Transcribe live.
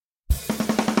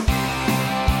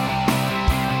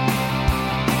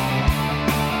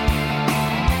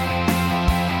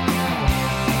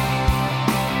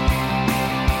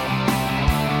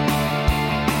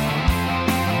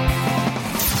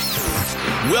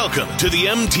Welcome to the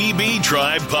MTB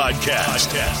Tribe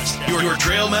Podcast, your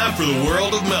trail map for the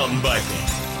world of mountain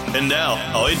biking. And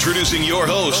now, introducing your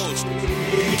host,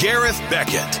 Gareth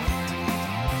Beckett.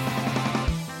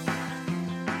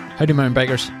 Howdy mountain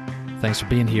bikers, thanks for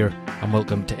being here and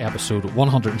welcome to episode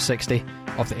 160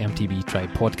 of the MTB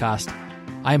Tribe Podcast.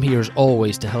 I'm here as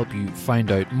always to help you find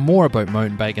out more about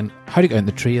mountain biking, how to get on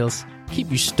the trails,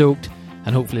 keep you stoked,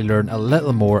 and hopefully learn a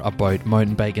little more about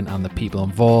mountain biking and the people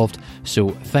involved. So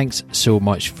thanks so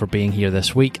much for being here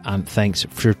this week, and thanks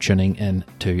for tuning in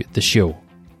to the show.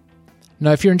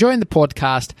 Now, if you're enjoying the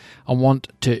podcast and want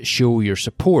to show your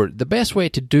support, the best way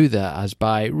to do that is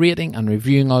by rating and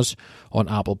reviewing us on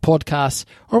Apple Podcasts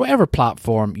or whatever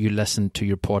platform you listen to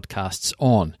your podcasts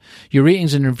on. Your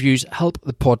ratings and reviews help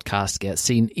the podcast get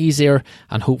seen easier,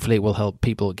 and hopefully it will help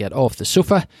people get off the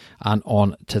sofa and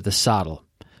on to the saddle.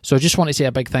 So I just want to say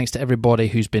a big thanks to everybody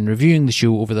who's been reviewing the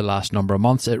show over the last number of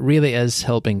months. It really is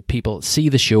helping people see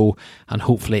the show and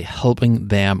hopefully helping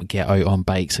them get out on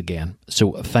bikes again.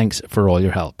 So thanks for all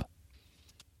your help.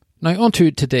 Now on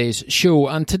to today's show,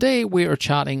 and today we are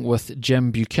chatting with Jim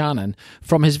Buchanan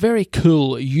from his very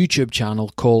cool YouTube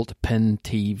channel called Pin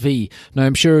TV. Now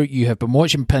I'm sure you have been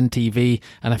watching Pin TV,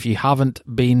 and if you haven't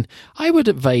been, I would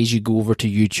advise you go over to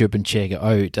YouTube and check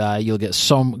it out. You'll get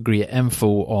some great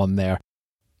info on there.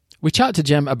 We chat to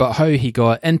Jim about how he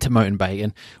got into mountain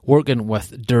biking, working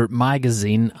with Dirt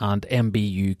Magazine and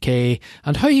MB UK,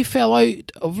 and how he fell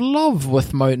out of love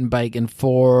with mountain biking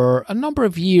for a number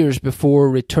of years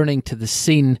before returning to the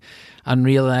scene and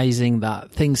realising that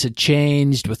things had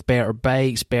changed with better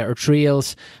bikes, better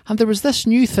trails, and there was this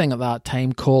new thing at that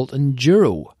time called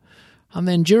enduro. And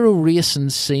the enduro racing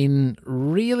scene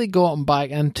really got him back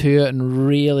into it and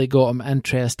really got him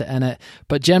interested in it.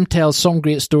 But Jim tells some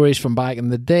great stories from back in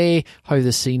the day, how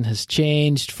the scene has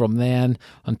changed from then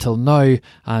until now,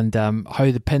 and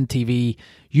how the Pin TV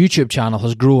YouTube channel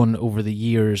has grown over the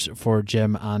years for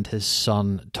Jim and his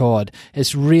son Todd.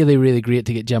 It's really, really great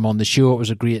to get Jim on the show. It was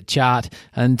a great chat,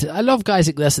 and I love guys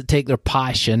like this that take their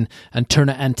passion and turn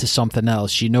it into something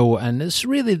else, you know, and it's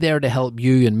really there to help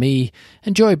you and me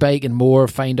enjoy biking more,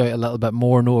 find out a little bit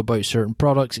more, know about certain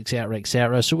products, etc,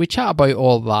 etc. So we chat about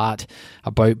all that,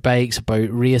 about bikes, about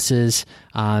races,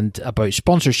 and about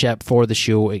sponsorship for the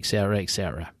show, etc,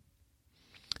 etc.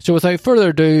 So without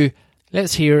further ado,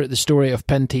 let's hear the story of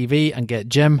Pin TV and get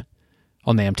Jim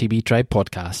on the MTB Tribe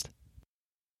Podcast.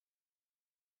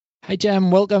 Hi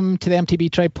Jim, welcome to the MTB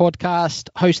Tribe Podcast.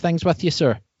 How's things with you,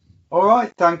 sir? All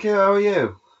right, thank you. How are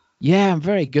you? Yeah, I'm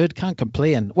very good. Can't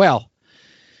complain. Well,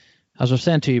 as I was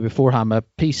saying to you beforehand,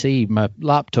 my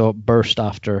laptop burst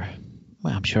after,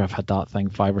 well, I'm sure I've had that thing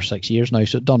 5 or 6 years now,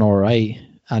 so it done all right.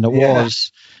 And it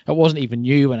wasn't even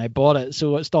new when I bought it,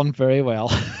 so it's done very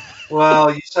well.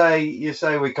 Well, you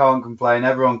say we can't complain.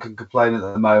 Everyone can complain at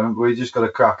the moment. We just got to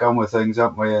crack on with things,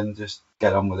 haven't we, and just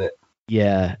get on with it.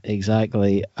 Yeah,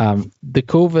 exactly. The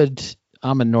COVID,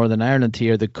 I'm in Northern Ireland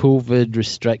here, the COVID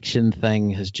restriction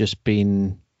thing has just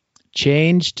been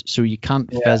changed, so you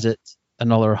can't visit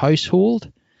another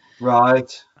household. Right.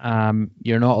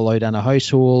 You're not allowed in a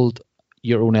household.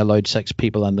 You're only allowed 6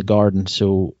 people in the garden,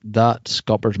 so that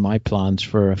scuppers my plans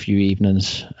for a few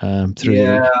evenings through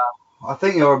the week. I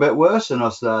think you're a bit worse than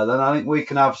us there. Then I think we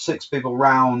can have 6 people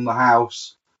round the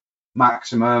house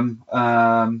maximum,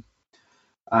 and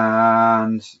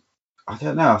I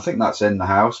don't know. I think that's in the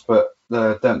house, but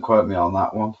don't quote me on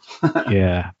that one.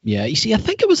 Yeah. You see, I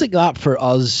think it was like that for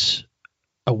us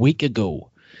a week ago.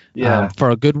 Yeah.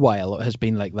 For a good while, it has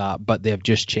been like that, but they've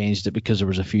just changed it because there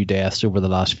was a few deaths over the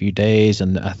last few days,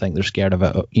 and I think they're scared of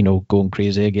it, going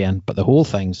crazy again. But the whole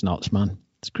thing's nuts, man.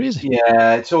 It's crazy.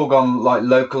 Yeah, it's all gone like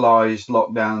localized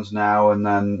lockdowns now, and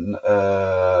then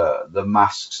the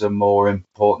masks are more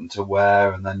important to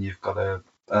wear, and then you've got to.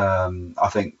 I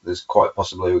think there's quite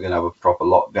possibly we're going to have a proper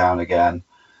lockdown again.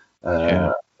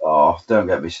 Oh, don't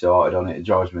get me started on it. It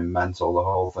drives me mental. The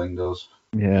whole thing does.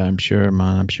 Yeah, I'm sure,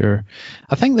 man. I'm sure.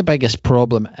 I think the biggest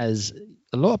problem is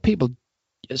a lot of people.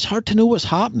 It's hard to know what's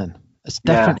happening. It's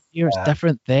different here, it's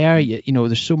different there.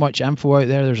 There's so much info out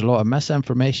there. There's a lot of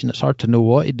misinformation. It's hard to know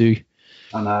what to do.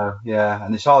 I know, yeah.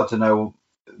 And it's hard to know,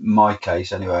 in my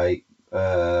case anyway,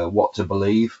 what to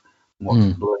believe,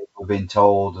 we've been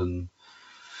told, and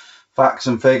facts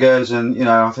and figures. And,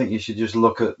 I think you should just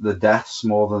look at the deaths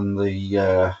more than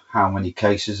the how many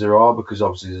cases there are, because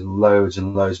obviously there's loads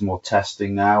and loads more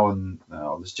testing now. And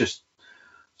there's just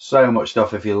so much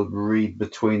stuff if you read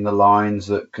between the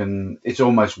lines it's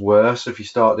almost worse if you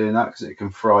start doing that, because it can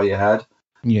fry your head.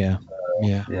 Yeah,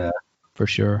 for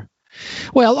sure.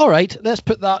 Well, all right. Let's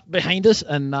put that behind us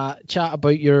and chat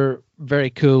about your very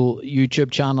cool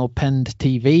YouTube channel, Pinned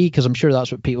TV, because I'm sure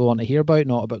that's what people want to hear about,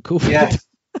 not about COVID. Yes.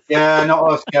 Yeah,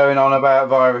 not us going on about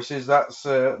viruses. That's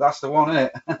the one,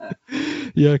 isn't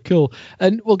it? Yeah, cool.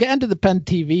 And we'll get into the Pinned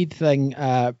TV thing.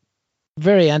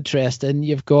 Very interesting.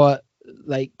 You've got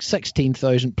like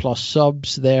 16,000 plus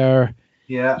subs there.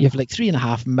 Yeah. You have like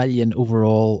 3.5 million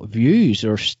overall views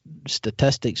or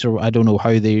statistics, or I don't know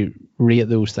how they rate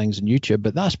those things on YouTube,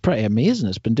 but that's pretty amazing.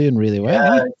 It's been doing really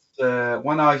well. Yeah,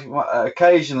 when I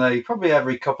occasionally, probably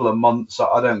every couple of months,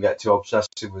 I don't get too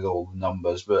obsessive with all the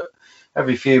numbers, but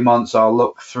every few months I'll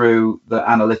look through the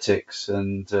analytics,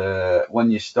 and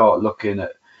when you start looking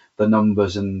at the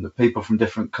numbers and the people from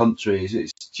different countries,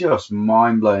 it's just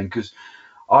mind blowing. Because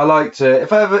I like to,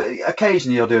 if I ever,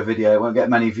 occasionally I'll do a video, it won't get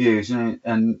many views,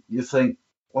 and you think,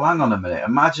 well, hang on a minute,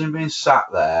 imagine being sat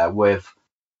there with,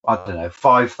 I don't know,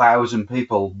 5,000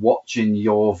 people watching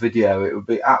your video. It would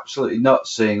be absolutely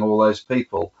nuts seeing all those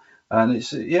people. And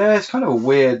it's kind of a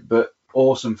weird but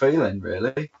awesome feeling,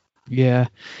 really. Yeah,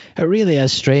 it really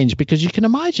is strange, because you can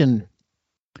imagine,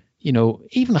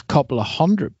 even a couple of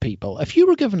hundred people, if you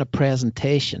were given a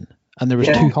presentation and there was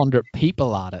 200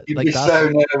 people at it. You'd be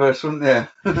so nervous, wouldn't you?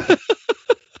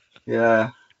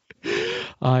 Yeah.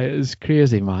 It's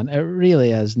crazy, man. It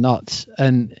really is nuts.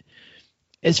 And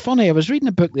it's funny, I was reading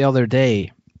a book the other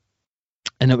day,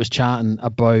 and it was chatting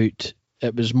about,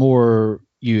 it was more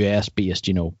US based,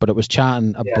 but it was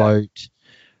chatting about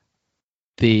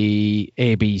the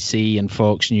ABC and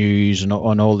Fox News and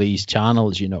on all these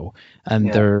channels,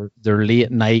 and their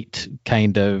late night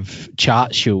kind of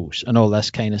chat shows and all this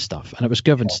kind of stuff. And it was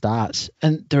giving stats,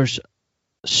 and there's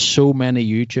so many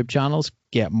YouTube channels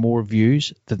get more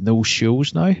views than those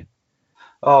shows now.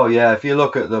 Oh yeah, if you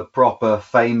look at the proper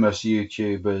famous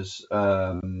YouTubers,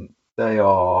 they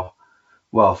are,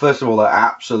 well, first of all, they're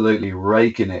absolutely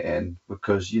raking it in,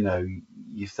 because you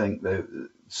think that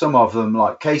some of them,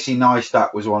 like Casey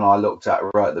Neistat was one I looked at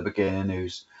right at the beginning,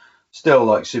 who's still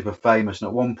like super famous, and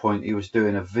at one point he was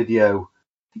doing a video,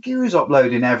 I think he was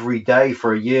uploading every day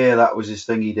for a year. That was his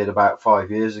thing he did about 5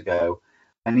 years ago,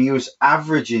 and he was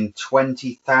averaging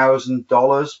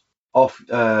 $20,000 off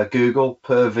Google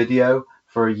per video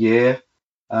for a year.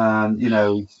 I've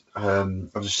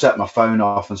just set my phone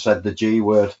off and said the G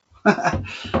word.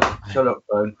 Shut up,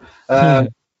 phone.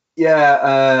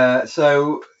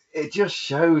 So it just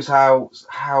shows how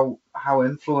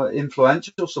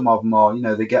influential some of them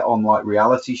are. They get on like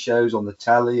reality shows on the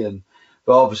telly,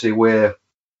 but obviously we're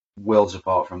worlds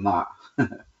apart from that.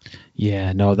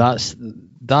 Yeah, no, that's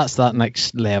that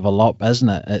next level up, isn't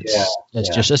it?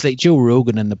 It's like Joe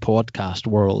Rogan in the podcast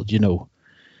world,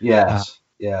 Yes,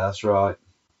 that's right.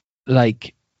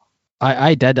 Like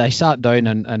I sat down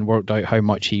and worked out how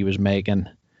much he was making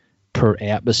per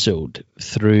episode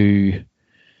through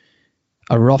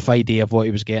a rough idea of what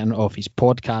he was getting off his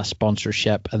podcast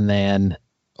sponsorship, and then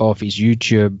off his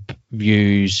YouTube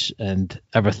views and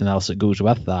everything else that goes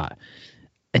with that.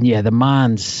 And yeah, the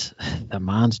man's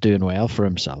doing well for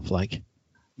himself. Like,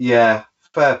 yeah,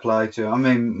 fair play to him. I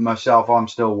mean, myself, I'm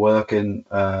still working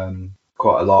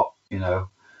quite a lot,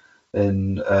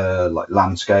 in like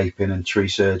landscaping and tree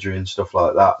surgery and stuff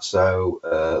like that. So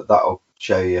that'll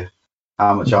show you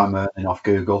how much I'm earning off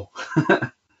Google.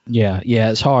 Yeah,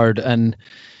 it's hard, and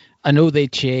I know they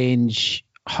change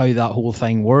how that whole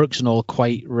thing works and all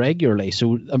quite regularly.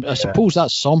 So I suppose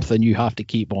that's something you have to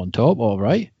keep on top of,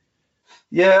 right?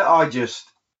 Yeah,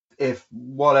 if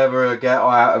whatever I get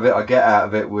out of it, I get out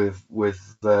of it with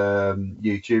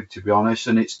YouTube, to be honest,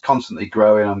 and it's constantly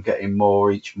growing. I'm getting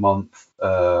more each month.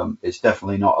 It's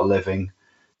definitely not a living.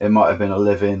 It might have been a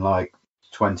living like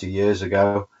 20 years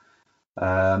ago.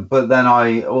 But then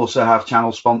I also have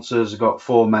channel sponsors. I've got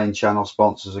 4 main channel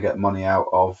sponsors I get money out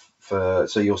of.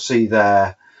 So you'll see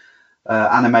their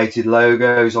animated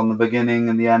logos on the beginning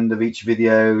and the end of each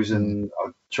videos, and I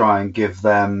try and give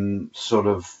them sort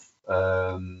of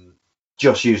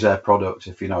just use their products,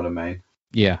 if you know what I mean.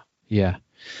 Yeah.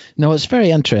 No, it's very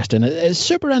interesting. It's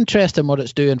super interesting what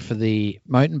it's doing for the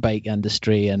mountain bike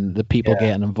industry and the people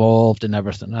getting involved and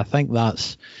everything. I think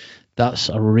that's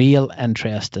a real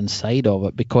interesting side of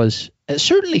it, because it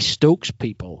certainly stokes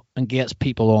people and gets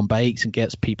people on bikes and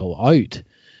gets people out.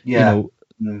 Yeah.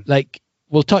 Like,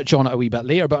 we'll touch on it a wee bit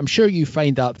later, but I'm sure you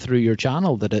find that through your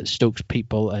channel that it stokes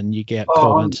people and you get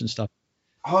comments and stuff.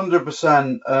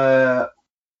 100%.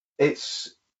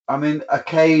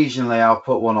 Occasionally I'll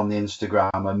put one on the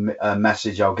Instagram, a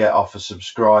message I'll get off a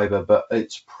subscriber, but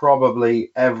it's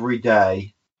probably every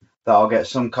day that I'll get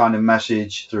some kind of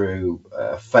message through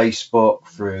Facebook,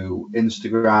 through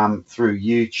Instagram, through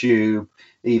YouTube,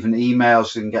 even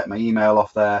emails, you can get my email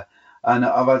off there. And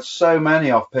I've had so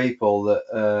many of people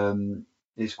that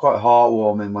it's quite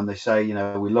heartwarming when they say, you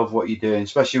know, we love what you're doing,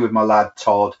 especially with my lad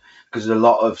Todd, because there's a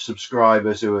lot of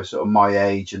subscribers who are sort of my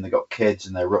age and they've got kids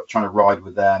and they're trying to ride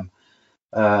with them.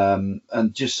 And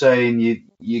just saying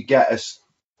you get us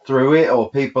through it,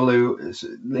 or people who,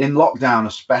 in lockdown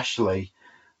especially,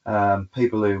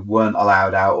 people who weren't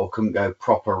allowed out or couldn't go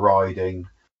proper riding,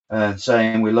 and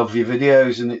saying we love your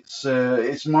videos, and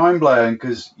it's mind blowing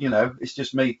because, you know, it's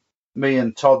just me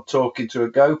and Todd talking to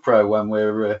a GoPro when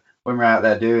we're out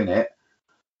there doing it.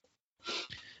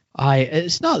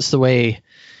 It's nuts the way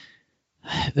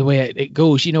it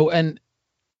goes, you know. And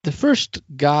the first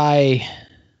guy,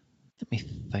 let me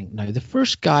think now. The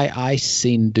first guy I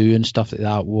seen doing stuff like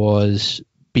that was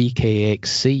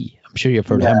BKXC. I'm sure you've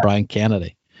heard of him, Brian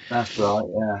Kennedy. That's right,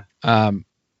 yeah.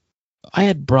 I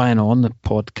had Brian on the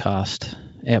podcast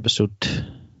episode.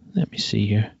 Let me see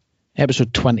here,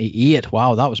 episode 28.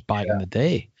 Wow, that was back in the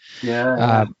day.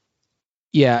 Yeah.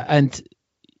 Yeah, and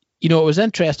you know, it was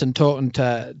interesting talking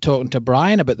to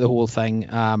Brian about the whole thing,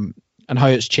 and how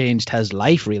it's changed his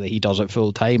life. Really, he does it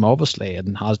full time, obviously,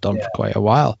 and has done for quite a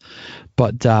while.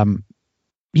 But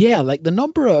like the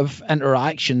number of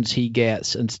interactions he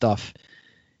gets and stuff,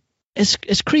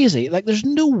 it's crazy. Like, there's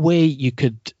no way you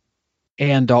could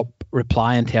end up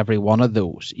replying to every one of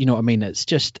those. You know what I mean? It's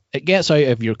just, it gets out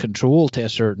of your control to a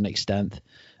certain extent.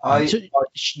 Shows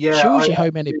you how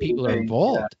many people are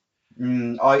involved.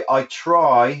 I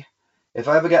try, if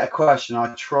I ever get a question,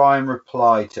 I try and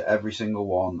reply to every single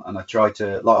one. And I try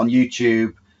to, like on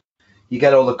YouTube, you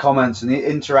get all the comments, and the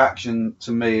interaction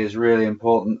to me is really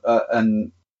important.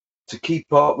 And to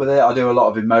keep up with it, I do a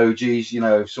lot of emojis. You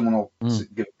know, if someone will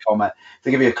give a comment, if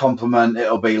they give you a compliment,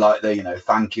 it'll be like the, you know,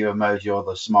 thank you emoji, or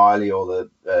the smiley, or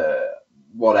the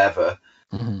whatever.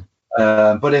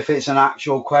 But if it's an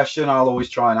actual question, I'll always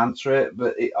try and answer it.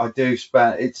 But I do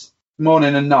spend, it's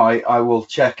morning and night, I will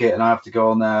check it, and I have to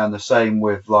go on there. And the same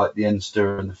with like the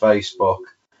Insta and the Facebook.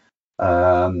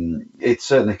 It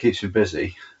certainly keeps me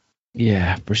busy.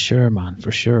 Yeah, for sure, man,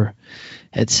 for sure.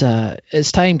 It's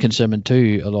time consuming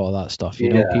too, a lot of that stuff.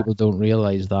 You know, people don't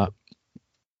realize that.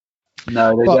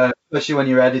 No, they don't, especially when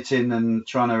you're editing and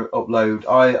trying to upload.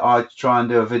 I try and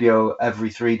do a video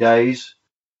every 3 days.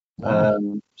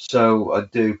 So I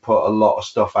do put a lot of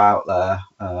stuff out there.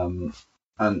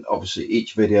 And obviously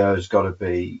each video has got to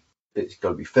be, it's got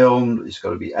to be filmed, it's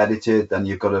got to be edited, then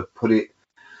you've got to put it,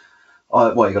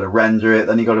 you've got to render it,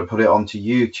 then you've got to put it onto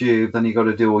YouTube, then you've got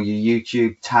to do all your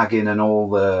YouTube tagging and all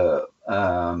the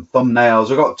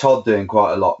thumbnails. I've got Todd doing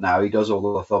quite a lot now. He does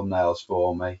all the thumbnails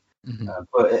for me.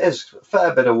 But it is a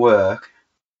fair bit of work.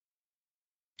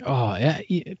 Oh, yeah,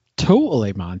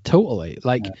 totally, man, totally.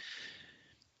 Like,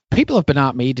 people have been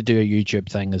at me to do a YouTube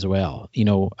thing as well, you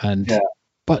know, and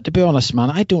but to be honest, man,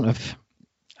 I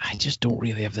just don't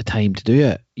really have the time to do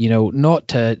it, you know, not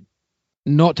to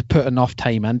put enough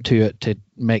time into it to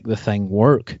make the thing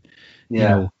work. You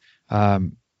know,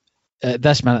 at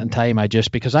this minute in time,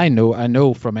 because I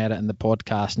know from editing the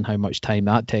podcast and how much time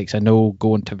that takes, I know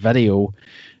going to video,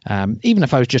 even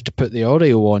if I was just to put the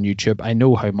audio on YouTube, I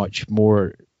know how much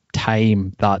more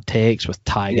time that takes with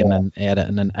tagging and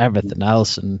editing and everything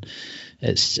else, and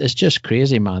it's just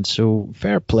crazy, man. So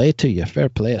fair play to you, fair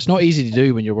play. It's not easy to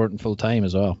do when you're working full time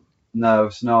as well. No,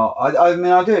 it's not. I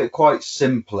mean, I do it quite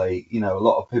simply. You know, a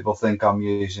lot of people think I'm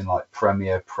using like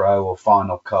Premiere Pro or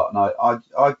Final Cut, and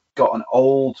I got an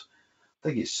old, I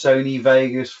think it's Sony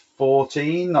Vegas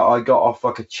 14 that I got off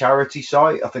like a charity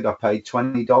site. I think I paid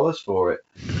 $20 for it.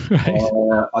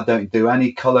 Right. I don't do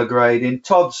any color grading.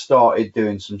 Todd started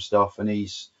doing some stuff, and he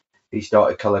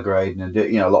started color grading and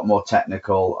a lot more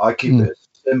technical. I keep it as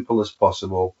simple as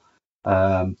possible,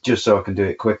 just so I can do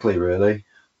it quickly, really.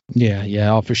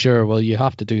 Yeah, for sure. Well, you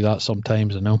have to do that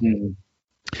sometimes, I know.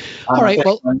 All right,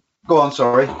 well, go on.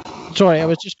 Sorry, I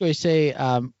was just going to say,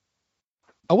 I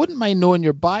wouldn't mind knowing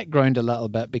your background a little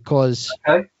bit, because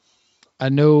I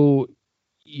know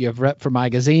you've ripped for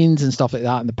magazines and stuff like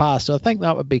that in the past, so I think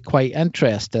that would be quite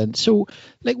interesting. So,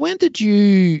 like, when did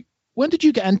you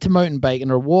get into mountain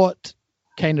biking, or what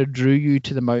kind of drew you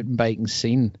to the mountain biking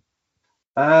scene?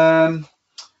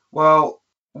 Well,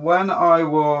 when I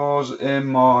was in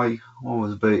my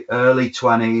early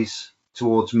 20s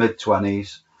towards mid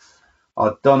 20s,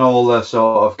 I'd done all the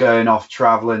sort of going off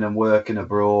traveling and working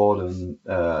abroad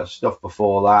and stuff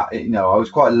before that. I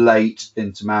was quite late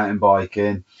into mountain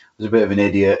biking. I was a bit of an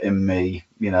idiot in me,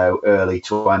 early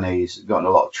 20s, got in a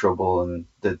lot of trouble and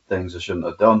did things I shouldn't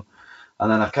have done. And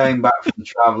then I came back from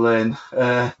traveling.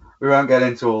 We won't get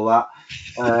into all that.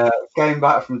 Came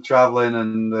back from traveling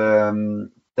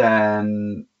and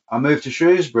then I moved to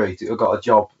Shrewsbury. I got a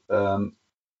job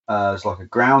as like a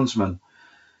groundsman.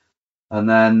 And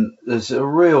then there's a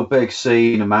real big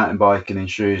scene of mountain biking in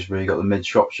Shrewsbury. You got the Mid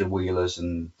Shropshire Wheelers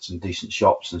and some decent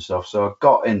shops and stuff. So I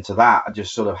got into that. I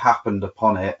just sort of happened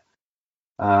upon it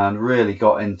and really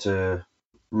got into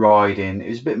riding. It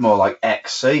was a bit more like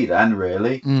XC then,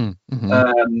 really.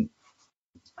 Mm-hmm.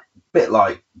 Bit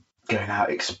like going out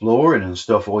exploring and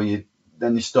stuff, or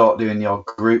then you start doing your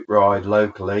group ride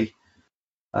locally.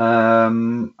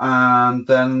 And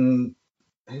then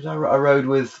I rode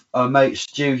with our mate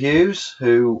Stu Hughes,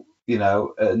 who, in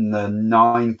the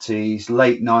 90s,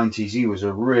 late 90s, he was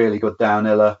a really good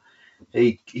downhiller.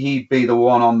 He'd be the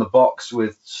one on the box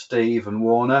with Steve and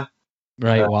Warner.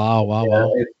 Right.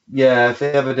 Wow. If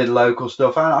they ever did local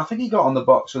stuff, and I think he got on the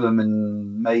box with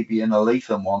them maybe in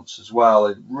Eleetham once as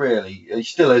well. He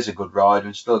still is a good rider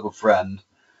and still a good friend.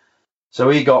 So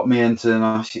he got me into,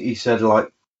 and he said,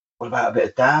 like, what about a bit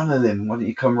of downhilling? Why don't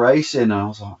you come racing? And I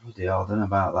was like, bloody hell, I don't know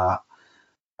about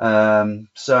that.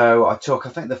 So I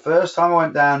think the first time I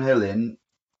went downhilling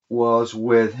was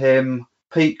with him,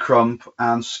 Pete Crump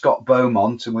and Scott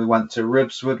Beaumont, and we went to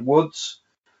Ribswood Woods.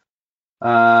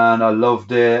 And I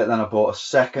loved it. Then I bought a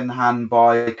second-hand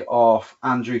bike off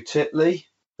Andrew Titley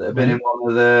that had been in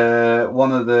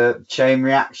one of the chain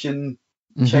reaction,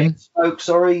 chain smoke,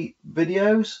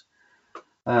 videos.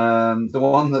 The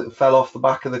one that fell off the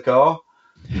back of the car.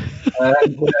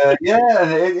 And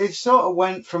it sort of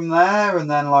went from there. And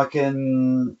then, like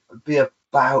be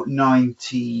about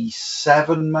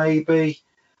 97 maybe.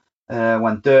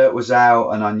 When Dirt was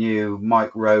out, and I knew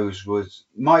Mike Rose, who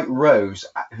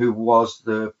was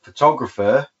the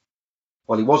photographer.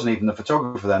 Well, he wasn't even the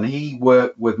photographer then. He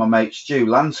worked with my mate Stu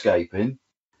landscaping,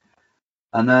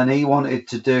 and then he wanted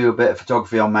to do a bit of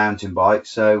photography on mountain bikes.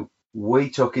 So we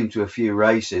took him to a few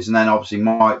races, and then obviously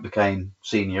Mike became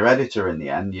senior editor in the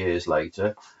end years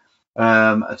later.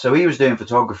 So he was doing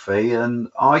photography, and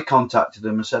I contacted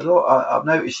him and said, look, I've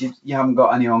noticed you haven't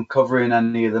got anyone covering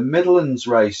any of the Midlands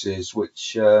races,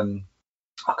 which I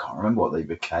can't remember what they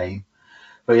became.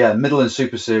 But yeah, Midlands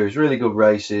Super Series, really good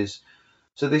races.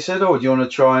 So they said, do you want to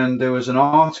try and do as an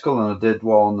article? And I did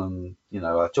one, and,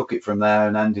 I took it from there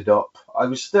and ended up, I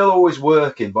was still always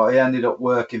working, but I ended up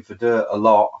working for Dirt a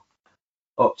lot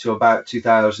up to about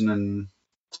 2002.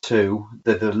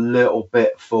 Did a little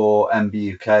bit for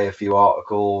MBUK, a few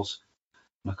articles,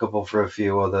 and a couple for a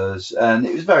few others, and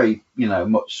it was very,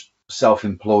 much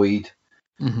self-employed,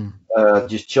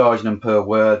 just charging them per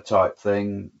word type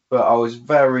thing. But I was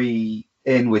very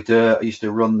in with Dirt. I used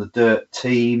to run the Dirt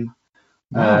team.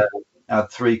 I had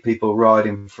 3 people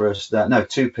riding for us. No,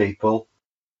 2 people.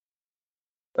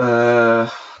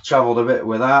 Travelled a bit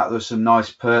with that. There was some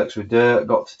nice perks with Dirt.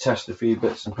 Got to test a few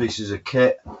bits and pieces of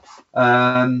kit.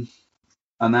 And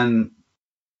then,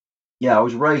 I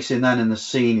was racing then in the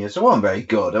seniors. I wasn't very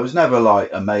good. I was never like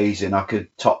amazing. I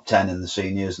could top 10 in the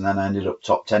seniors, and then I ended up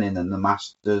top 10 in the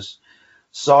masters.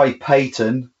 Cy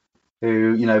Payton,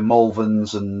 who,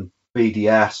 Mulvins and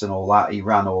BDS and all that, he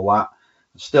ran all that.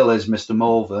 Still is Mr.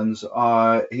 Mulvins.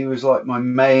 He was like my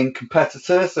main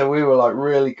competitor, so we were like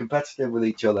really competitive with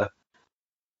each other.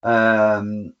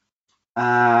 And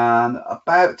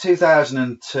about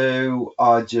 2002,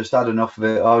 I just had enough of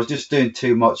it. I was just doing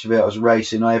too much of it. I was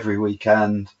racing every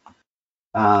weekend,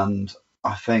 and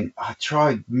I think I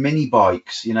tried mini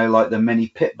bikes, like the mini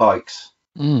pit bikes.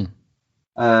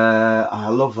 I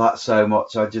love that so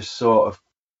much. I just sort of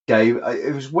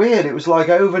it was weird. It was like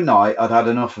overnight I'd had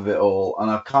enough of it all,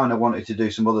 and I kind of wanted to do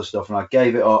some other stuff, and I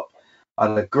gave it up. I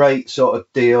had a great sort of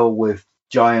deal with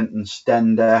Giant and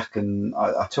Stendek, and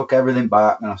I took everything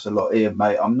back, and I said, look here,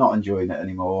 mate, I'm not enjoying it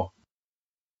anymore.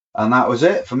 And that was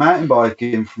it for mountain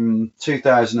biking from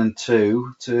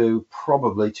 2002 to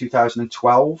probably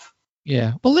 2012.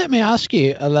 Yeah. Well, let me ask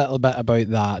you a little bit about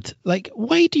that. Like,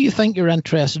 why do you think your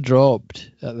interest dropped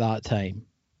at that time?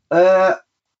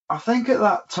 I think at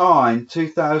that time,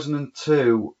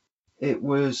 2002, it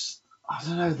was, I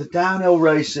don't know, the downhill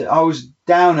racing. I was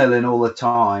downhilling all the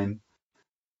time.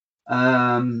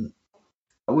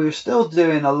 We were still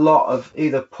doing a lot of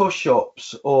either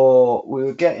push-ups, or we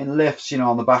were getting lifts,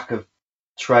 on the back of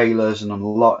trailers and on a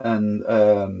lot,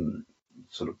 and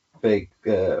sort of big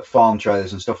farm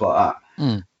trailers and stuff like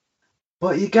that.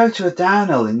 But you go to a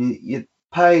downhill and you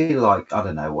pay like, I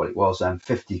don't know what it was then,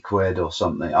 50 quid or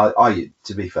something. I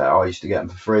to be fair, I used to get them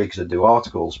for free because I do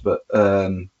articles, but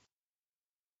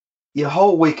your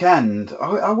whole weekend,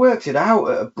 I worked it out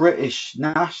at a British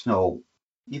National.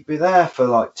 You'd be there for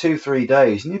like 2-3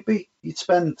 days, and you'd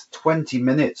spend 20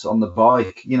 minutes on the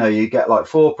bike. You get like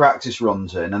 4 practice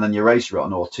runs in, and then your race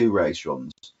run or 2 race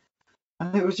runs,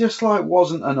 and it was just like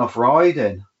wasn't enough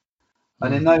riding.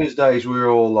 And in those days, we were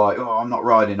all like, "Oh, I'm not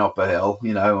riding up a hill,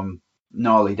 I'm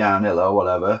gnarly downhill or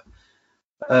whatever."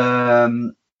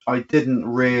 I didn't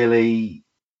really,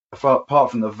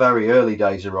 apart from the very early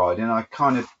days of riding, I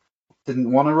kind of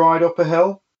didn't want to ride up a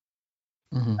hill,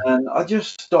 and I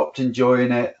just stopped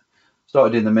enjoying it.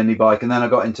 Started in the mini bike, and then I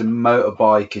got into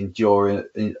motorbike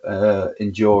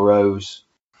enduros,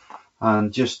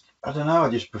 and just I don't know, I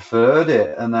just preferred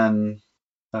it. And then,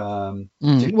 well,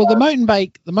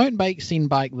 the mountain bike scene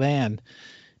back then,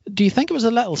 do you think it was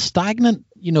a little stagnant?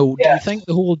 Yes. Do you think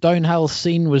the whole downhill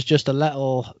scene was just a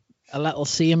little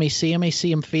samey,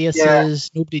 same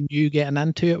faces? Nobody knew getting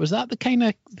into it. Was that the kind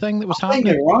of thing that was happening?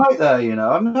 I think you're right there.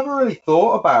 I've never really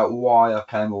thought about why I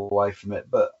came away from it,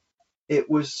 but it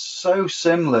was so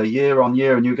similar year on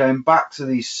year, and you're going back to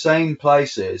these same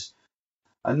places,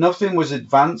 and nothing was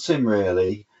advancing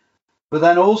really. But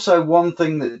then also one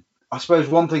thing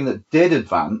that did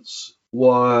advance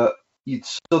were you'd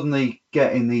suddenly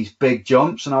get in these big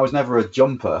jumps, and I was never a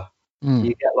jumper.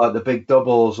 You get like the big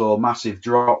doubles or massive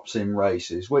drops in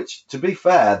races, which, to be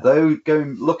fair, though,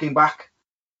 looking back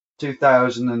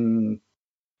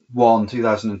 2001,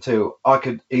 2002, I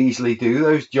could easily do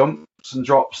those jumps and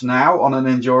drops now on an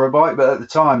enduro bike, but at the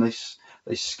time I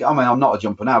mean, I'm not a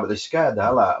jumper now, but they scared the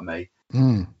hell out of me.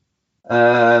 And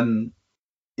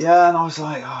I was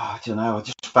like, I don't know, I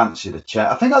just fancied a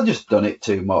chat. I think I'd just done it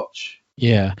too much.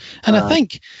 Yeah, and I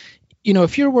think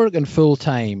if you're working full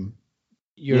time,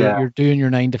 you're doing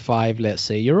your 9 to 5, let's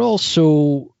say, you're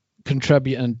also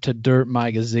contributing to Dirt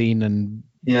Magazine and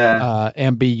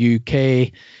MB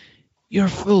UK.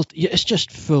 It's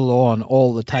just full on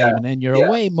all the time, and then you're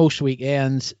away most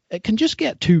weekends. It can just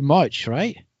get too much,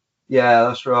 right? Yeah,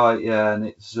 that's right. Yeah, and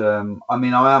it's I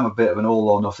mean, I am a bit of an all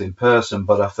or nothing person,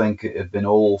 but I think it had been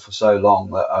all for so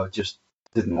long that I just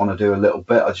didn't want to do a little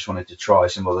bit. I just wanted to try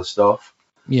some other stuff.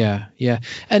 Yeah.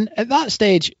 And at that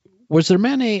stage, was there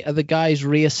many of the guys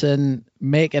racing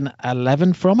making a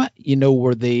living from it?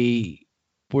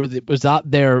 Was that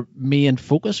their main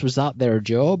focus? Was that their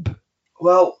job?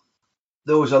 Well,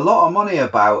 there was a lot of money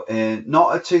about I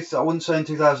wouldn't say in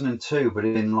 2002, but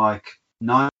in like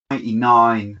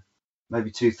 99,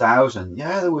 maybe 2000.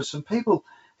 Yeah, there was some people,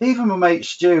 even my mate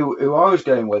Stu, who I was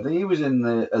going with, he was in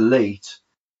the elite,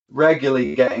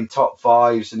 regularly getting top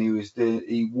fives, and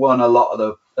he won a lot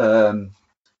of the,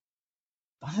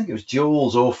 I think it was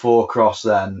Jules or Four Cross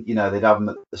then, they'd have them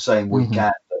at the same weekend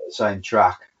at the same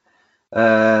track.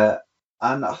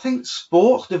 And I think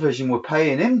Sports Division were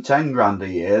paying him 10 grand a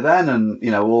year then, and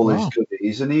all his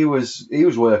goodies, and he was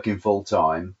working full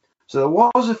time. So there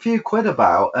was a few quid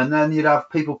about, and then you'd have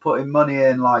people putting money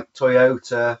in like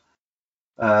Toyota.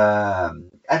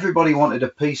 Everybody wanted a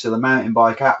piece of the mountain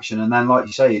bike action, and then, like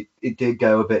you say, it did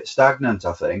go a bit stagnant,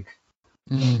 I think.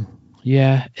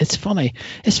 Yeah, it's funny.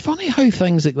 It's funny how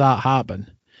things like that happen.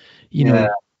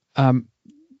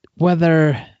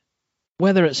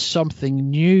 Whether it's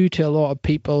something new to a lot of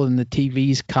people and the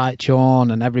TVs catch on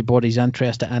and everybody's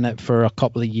interested in it for a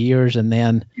couple of years, and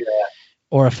then,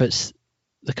 or if it's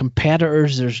the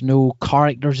competitors, there's no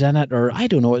characters in it, or I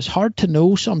don't know. It's hard to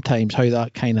know sometimes how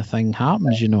that kind of thing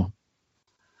happens,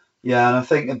 Yeah, and I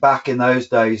think back in those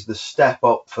days, the step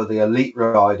up for the elite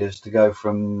riders to go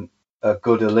from a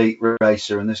good elite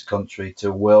racer in this country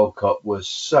to World Cup was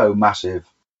so massive.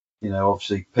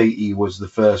 Obviously Petey was the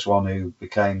first one who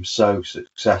became so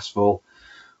successful.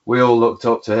 We all looked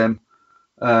up to him.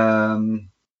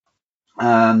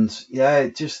 And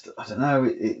it just, I don't know,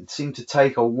 it seemed to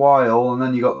take a while. And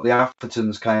then you got the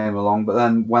Athertons came along. But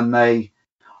then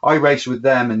I raced with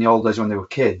them in the old days when they were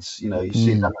kids, you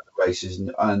see them at the races.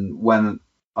 And when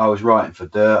I was writing for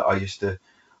Dirt, I used to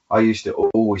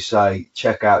always say,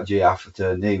 check out G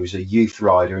Atherton. He was a youth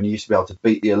rider and he used to be able to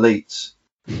beat the elites.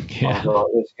 I was like,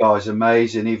 this guy's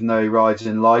amazing, even though he rides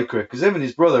in Lycra, because him and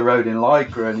his brother rode in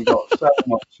Lycra, and he got so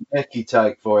much mickey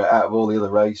take for it out of all the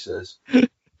other racers.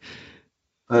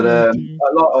 But a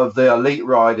lot of the elite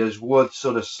riders would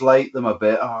sort of slate them a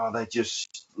bit. They're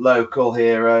just local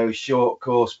heroes, short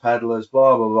course peddlers,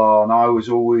 blah blah blah. And I was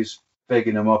always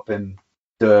bigging them up in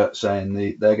Dirt,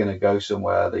 saying they're going to go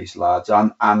somewhere, these lads.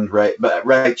 But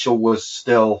Rachel was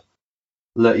still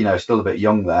a bit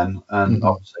young then, and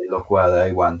obviously look where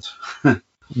they went.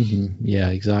 Yeah,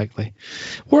 exactly.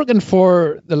 Working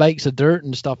for the likes of Dirt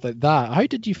and stuff like that, how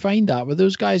did you find that? Were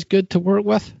those guys good to work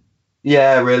with?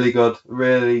 Yeah, really good.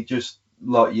 Really just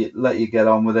let you get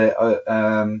on with it.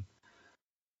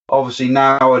 Obviously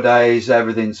nowadays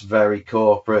everything's very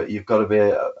corporate. You've got to be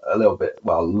a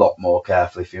lot more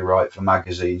careful if you write for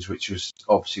magazines, which was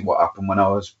obviously what happened when I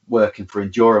was working for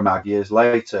Enduro Mag years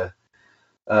later.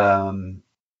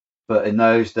 But in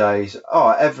those days,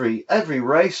 every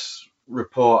race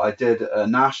report I did at a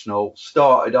national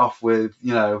started off with,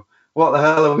 what the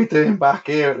hell are we doing back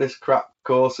here at this crap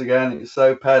course again? It's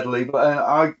so pedally.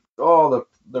 But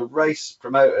the race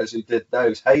promoters who did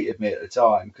those hated me at the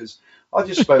time because I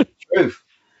just spoke the truth.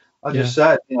 I just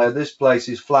said, this place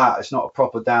is flat. It's not a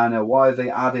proper downhill. Why have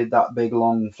they added that big,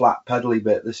 long, flat pedally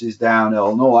bit? This is downhill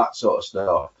and all that sort of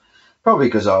stuff. Probably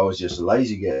because I was just a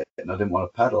lazy git and I didn't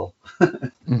want to pedal.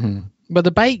 Mm-hmm. But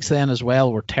the bikes then as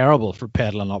well were terrible for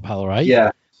pedaling uphill, right?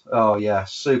 Yeah. Oh, yeah.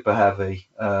 Super heavy.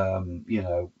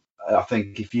 I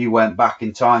think if you went back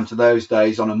in time to those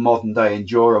days on a modern day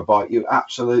enduro bike, you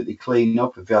absolutely clean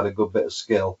up if you had a good bit of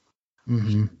skill.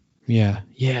 Mm-hmm. Yeah.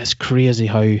 Yeah. It's crazy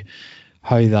how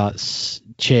that's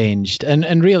changed.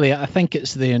 And really, I think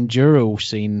it's the enduro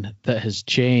scene that has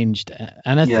changed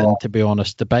anything, to be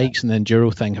honest. The bikes and the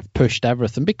enduro thing have pushed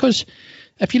everything, because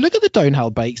if you look at the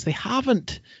downhill bikes, they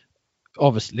haven't,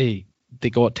 obviously they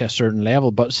got to a certain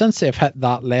level, but since they've hit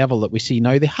that level that we see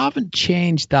now, they haven't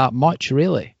changed that much,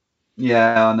 really.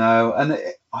 Yeah, I know. And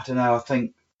I don't know, I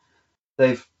think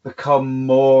they've become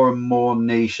more and more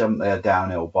niche, haven't they, a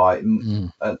downhill bike?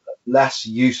 Less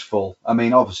useful. I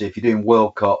mean, obviously, if you're doing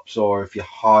World Cups or if you're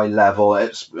high level,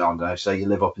 it's, I don't know, say you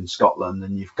live up in Scotland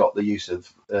and you've got the use of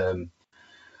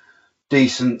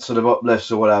decent sort of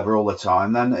uplifts or whatever all the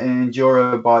time, then an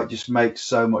enduro bike just makes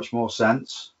so much more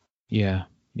sense. Yeah,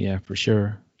 for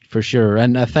sure.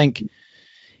 And I think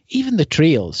even the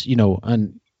trails,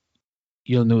 and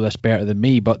you'll know this better than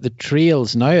me, but the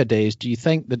trails nowadays, do you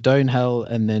think the downhill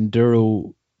and the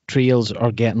enduro trails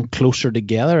are getting closer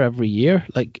together every year?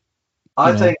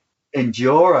 I think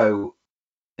enduro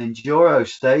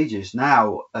stages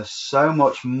now are so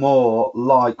much more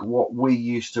like what we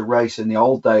used to race in the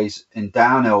old days in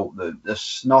downhill, the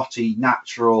snotty,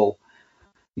 natural,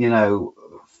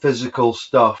 physical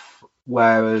stuff,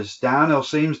 whereas downhill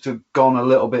seems to have gone a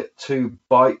little bit too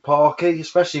bike parky,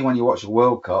 especially when you watch the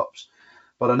World Cups.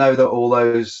 But I know that all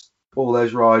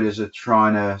those riders are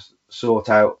trying to sort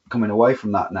out coming away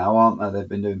from that now, aren't they? They've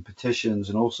been doing petitions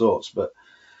and all sorts, but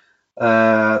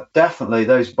definitely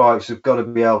those bikes have got to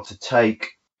be able to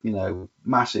take,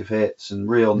 massive hits and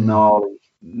real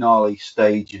gnarly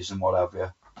stages and what have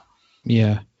you.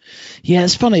 Yeah,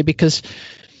 it's funny because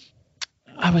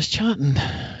I was chatting.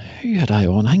 Who had I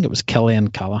on? I think it was Killian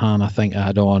Callahan. I think I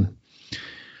had on,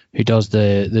 who does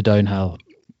the downhill.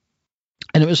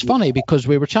 And it was funny because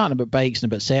we were chatting about bikes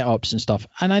and about setups and stuff,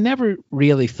 and I never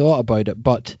really thought about it,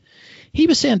 but he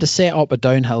was saying to set up a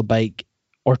downhill bike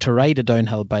or to ride a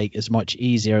downhill bike is much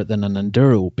easier than an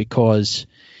enduro, because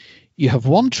you have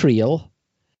one trail,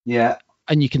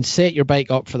 and you can set your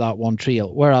bike up for that one trail,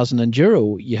 whereas an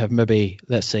enduro, you have maybe,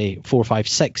 let's say, 4, 5,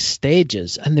 6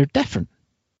 stages, and they're different.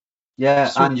 Yeah,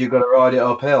 so, and you've got to ride it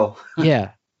uphill.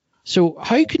 Yeah. So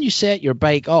how can you set your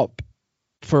bike up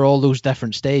for all those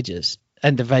different stages?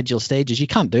 Individual stages, you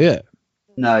can't do it.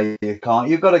 No, you can't.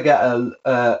 You've got to get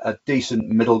a decent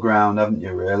middle ground, haven't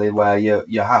you, really, where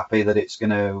you're happy that it's going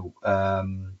to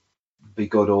be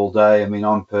good all day. I mean,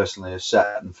 I'm personally a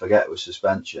set and forget with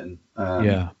suspension.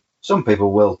 Some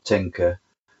people will tinker,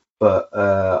 but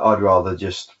I'd rather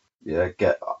just I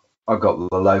got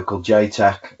the local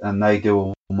JTEC and they do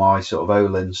all my sort of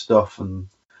Olin stuff, and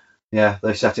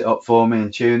they set it up for me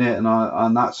and tune it,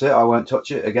 and that's it. I won't touch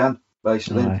it again,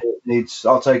 basically. Right.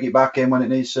 I'll take it back in when it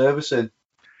needs servicing.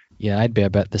 Yeah, I'd be a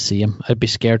bit the same. I'd be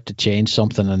scared to change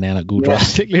something and then it go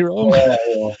drastically wrong.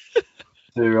 Yeah.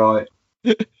 Too right.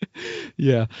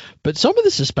 Yeah, but some of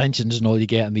the suspensions and all you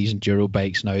get on these enduro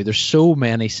bikes now, there's so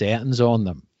many settings on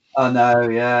them. I know,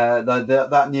 yeah.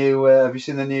 That new, have you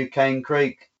seen the new Cane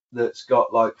Creek that's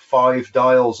got like 5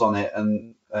 dials on it,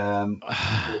 and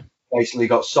basically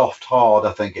got soft hard,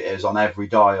 I think it is, on every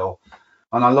dial.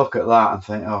 And I look at that and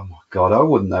think, oh my God, I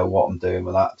wouldn't know what I'm doing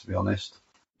with that, to be honest.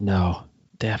 No,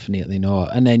 definitely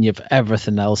not. And then you've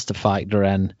everything else to factor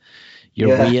in. Your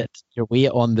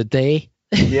weight on the day,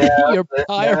 your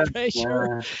tire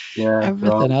pressure,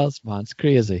 everything else, man. It's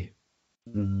crazy.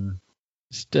 Mm.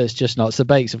 It's just nuts. The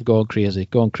bikes have gone crazy.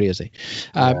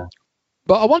 But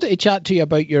I wanted to chat to you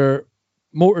about your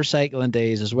motorcycling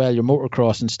days as well, your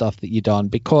motocross and stuff that you done,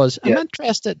 because I'm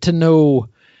interested to know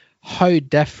how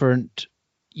different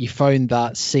you found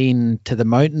that scene to the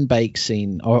mountain bike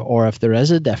scene, or if there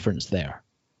is a difference there.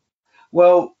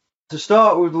 Well, to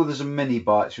start with, there's a mini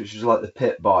bikes, which was like the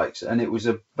pit bikes, and it was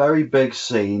a very big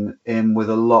scene in with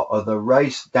a lot of the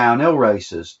downhill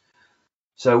racers.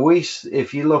 So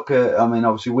if you look at, I mean,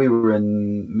 obviously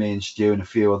me and Stu and a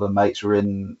few other mates were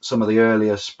in some of the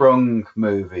earlier Sprung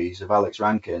movies of Alex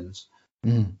Rankins,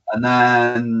 Mm. And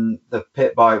then the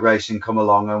pit bike racing come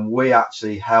along, and we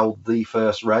actually held the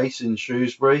first race in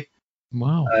Shrewsbury.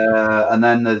 Wow. And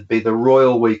then there'd be the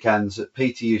Royal weekends that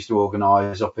Peter used to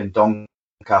organise up in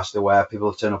Doncaster, where people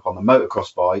would turn up on the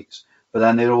motocross bikes. But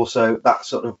then that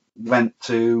sort of went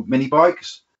to mini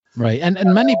bikes. Right. And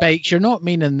mini bikes, you're not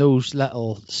meaning those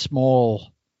little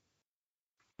small,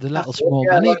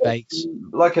 mini bikes.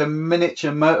 Like a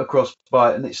miniature motocross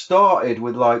bike. And it started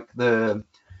with like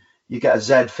you get a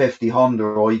Z50 Honda,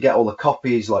 or you get all the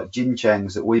copies like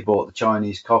Jincheng's that we bought, the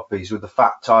Chinese copies with the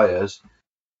fat tyres.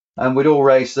 And we'd all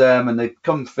race them, and they'd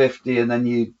come 50, and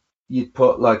then you'd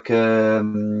put like a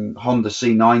Honda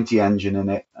C90 engine in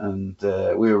it, and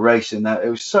we were racing that. It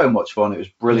was so much fun. It was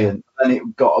brilliant. Yeah. And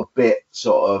it got a bit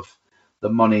sort of, the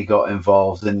money got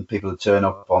involved, and people would turn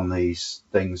up on these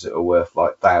things that were worth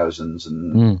like thousands,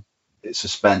 and its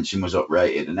suspension was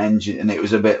uprated, and engine, and it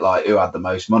was a bit like who had the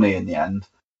most money in the end.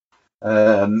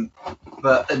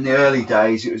 But in the early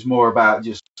days, it was more about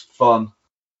just fun.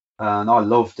 And I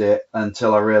loved it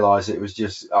until I realised it was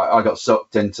just, I got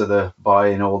sucked into the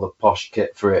buying all the posh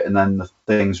kit for it, and then the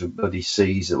things would bloody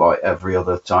seize like every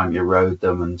other time you rode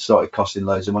them, and started costing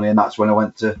loads of money. And that's when I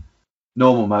went to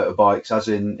normal motorbikes, as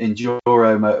in enduro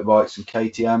motorbikes and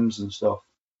KTMs and stuff.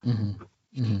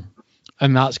 Mm-hmm. Mm-hmm.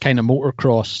 And that's kind of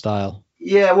motocross style.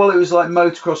 Yeah, well, it was like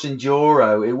motocross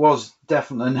enduro. It was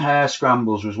definitely, and hare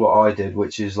scrambles was what I did,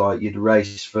 which is like you'd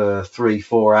race for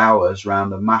 3-4 hours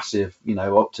around a massive,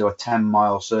 up to a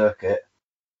 10-mile circuit.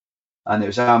 And it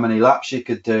was how many laps you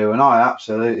could do. And I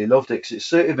absolutely loved it because it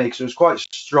suited me, because it was quite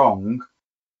strong.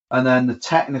 And then the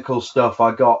technical stuff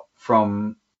I got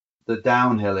from the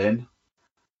downhilling.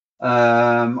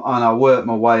 And I worked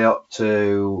my way up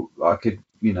to, I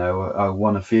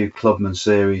won a few Clubman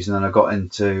series, and then I got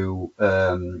into,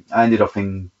 I ended up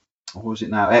in, what was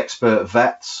it now, Expert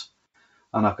Vets,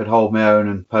 and I could hold my own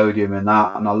and podium in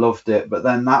that, and I loved it. But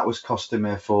then that was costing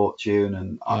me a fortune,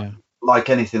 and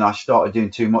like anything, I started doing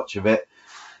too much of it.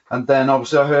 And then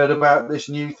obviously I heard about this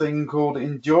new thing called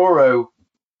enduro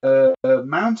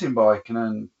mountain bike, and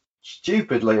then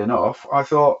stupidly enough, I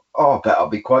thought, I bet I'll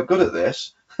be quite good at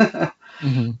this.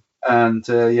 Mm-hmm. And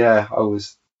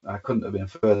I couldn't have been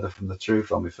further from the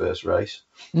truth on my first race.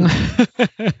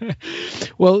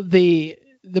 Well, the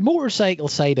motorcycle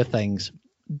side of things,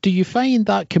 do you find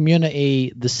that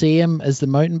community the same as the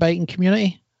mountain biking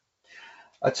community?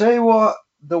 I tell you what,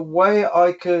 the way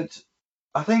I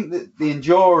think that the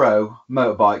enduro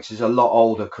motorbikes is a lot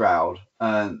older crowd,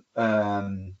 and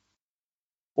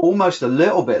almost a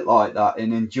little bit like that in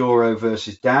enduro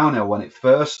versus downhill. When it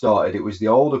first started, it was the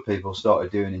older people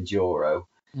started doing enduro.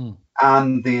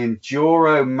 And the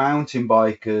enduro mountain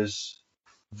bikers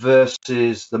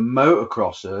versus the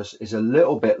motocrossers is a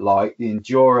little bit like the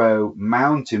enduro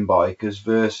mountain bikers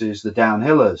versus the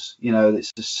downhillers.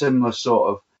 It's a similar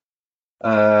sort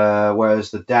of,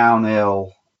 whereas the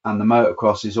downhill and the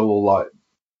motocross is all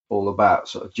about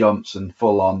sort of jumps and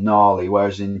full on gnarly,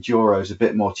 whereas enduro is a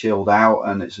bit more chilled out,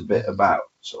 and it's a bit about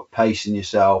sort of pacing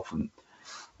yourself, and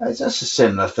it's just a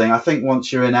similar thing. I think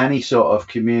once you're in any sort of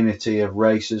community of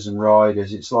racers and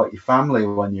riders, it's like your family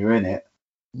when you're in it.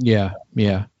 Yeah.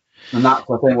 And that's,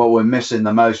 I think, what we're missing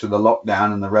the most with the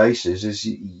lockdown and the races is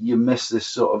you miss this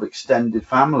sort of extended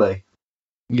family.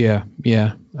 Yeah.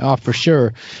 Oh, for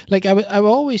sure. Like I've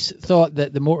always thought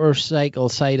that the motorcycle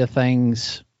side of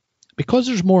things, because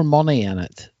there's more money in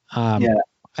it, I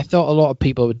thought a lot of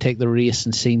people would take the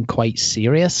racing scene quite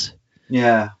serious.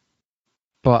 Yeah.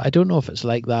 But I don't know if it's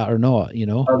like that or not,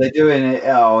 Are they doing it?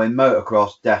 Oh, in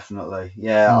motocross, definitely.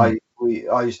 Yeah, I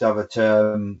used to have a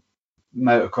term,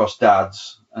 motocross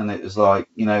dads, and it was like,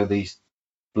 these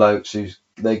blokes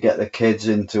they get their kids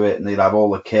into it, and they'd have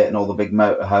all the kit and all the big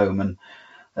motorhome, and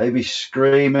they'd be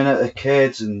screaming at the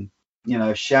kids and,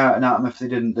 shouting at them if they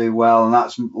didn't do well. And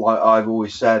that's like I've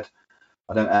always said,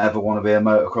 I don't ever want to be a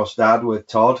motocross dad with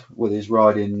Todd, with his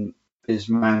riding his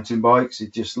mountain bikes.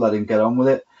 He'd just let him get on with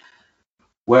it.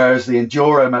 Whereas the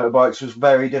enduro motorbikes was a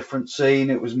very different scene.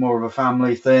 It was more of a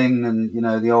family thing, and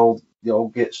the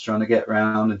old gits trying to get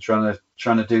round and trying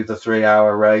to do the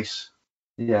 3-hour race.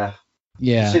 Yeah.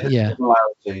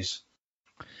 Similarities.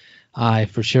 Aye,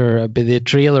 for sure. But the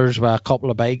trailers with a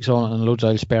couple of bikes on it and loads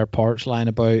of spare parts lying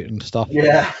about and stuff.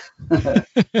 Yeah.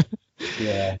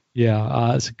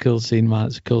 Yeah. It's a cool scene, man.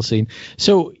 It's a cool scene.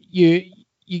 So you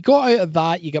got out of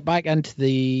that, you got back into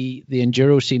the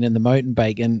enduro scene and the mountain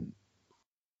bike, and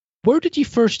where did you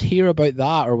first hear about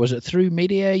that? Or was it through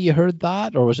media you heard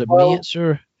that? Or was it mates?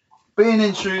 Or being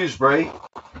in Shrewsbury,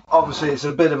 obviously it's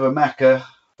a bit of a mecca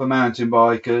for mountain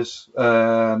bikers.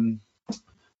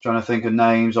 Trying to think of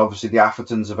names. Obviously, the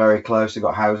Athertons are very close. They've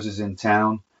got houses in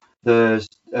town. There's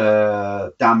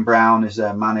Dan Brown is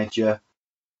their manager.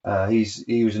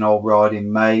 He was an old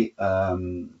riding mate.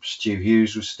 Stu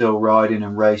Hughes was still riding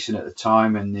and racing at the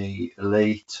time in the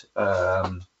elite.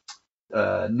 Neil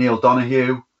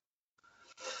Donoghue,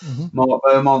 Mark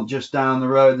Beaumont just down the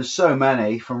road. There's so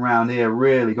many from around here,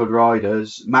 really good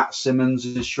riders. Matt Simmons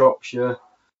is Shropshire.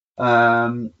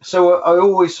 So I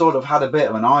always sort of had a bit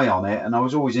of an eye on it, and I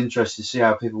was always interested to see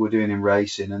how people were doing in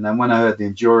racing. And then when I heard the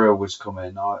Enduro was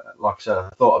coming, like I said, I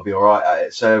thought I'd be all right at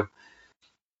it. So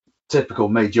typical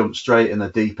me, jumped straight in the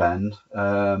deep end.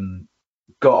 Got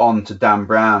on to Dan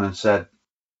Brown and said,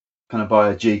 "Can I buy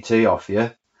a GT off you?"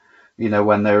 You know,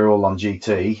 when they were all on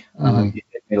GT, and he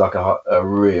gave me like a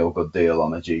real good deal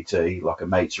on a GT, like a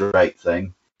mates rate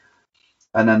thing.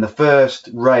 And then the first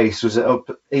race was up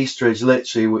Eastridge,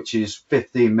 literally, which is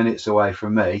 15 minutes away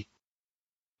from me.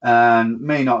 And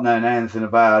me not knowing anything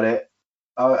about it,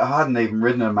 I hadn't even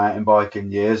ridden a mountain bike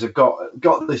in years. I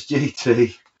got this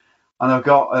GT, and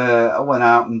I went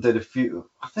out and did a few.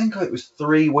 I think it was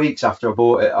 3 weeks after I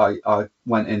bought it. I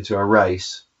went into a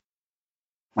race,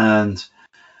 and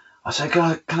I said,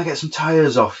 "Can I get some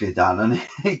tyres off you, Dan?" And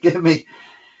he gave me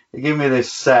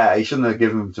this set. He shouldn't have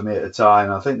given them to me at the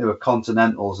time. I think they were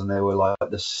Continentals, and they were like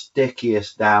the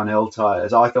stickiest downhill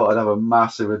tyres. I thought I'd have a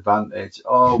massive advantage.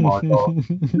 Oh my God.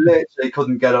 Literally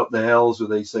couldn't get up the hills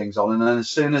with these things on. And then as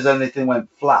soon as anything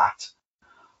went flat,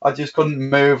 I just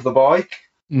couldn't move the bike.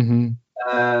 And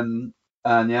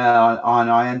yeah,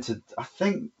 I entered, I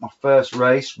think my first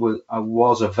race I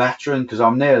was a veteran, because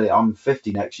I'm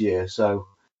 50 next year. So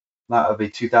that would be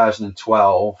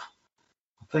 2012.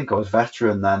 I think I was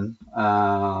veteran then,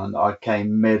 and I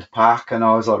came mid-pack, and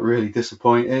I was like really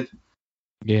disappointed.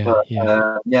 Yeah,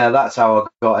 that's how I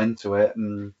got into it,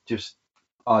 and just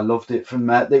I loved it from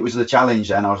there. It was the challenge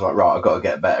then. I was like, right, I've got to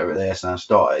get better at this, and I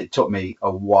started. It took me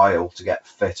a while to get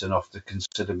fit enough to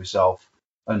consider myself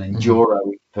an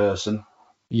enduro person.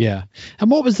 Yeah,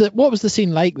 and what was the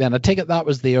scene like then? I take it that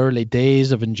was the early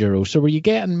days of enduro. So were you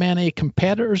getting many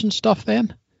competitors and stuff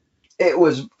then? It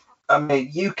was. I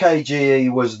mean,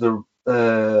 UKGE was the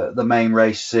main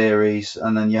race series,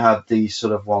 and then you had these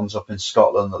sort of ones up in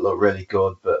Scotland that looked really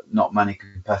good, but not many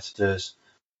competitors.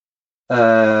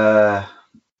 Neil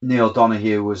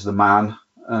Donoghue was the man.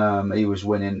 He was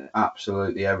winning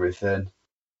absolutely everything,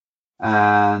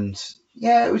 and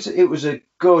yeah, it was a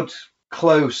good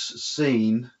close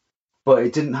scene, but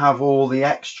it didn't have all the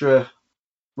extra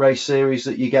race series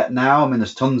that you get now. I mean,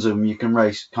 there's tons of them. You can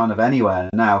race kind of anywhere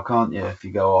now, can't you, if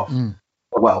you go off?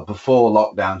 Well, before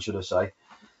lockdown, should I say.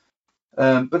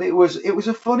 But it was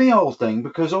a funny old thing,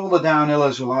 because all the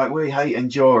downhillers were like, we hate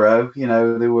enduro. You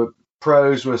know,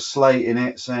 pros were slating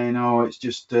it, saying, oh, it's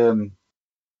just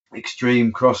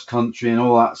extreme cross country and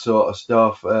all that sort of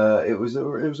stuff. It was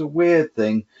a weird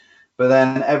thing. But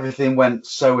then everything went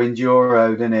so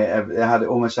enduro, didn't it? It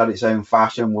almost had its own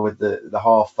fashion with the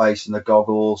half face and the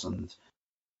goggles, and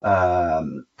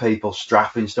people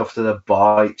strapping stuff to their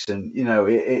bikes, and you know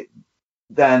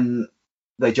then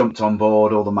they jumped on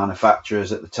board. All the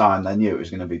manufacturers at the time, they knew it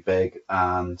was going to be big,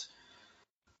 and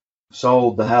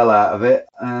sold the hell out of it,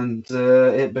 and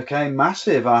it became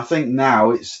massive. I think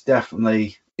now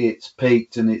it's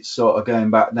peaked, and it's sort of going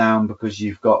back down, because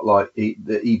you've got like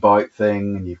the e-bike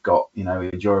thing, and you've got, you know,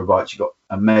 enduro bikes. You've got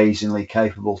amazingly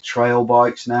capable trail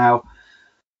bikes now.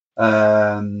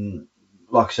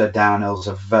 Like I said, downhills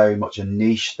are very much a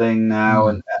niche thing now,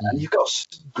 and you've got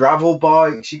gravel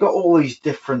bikes. You've got all these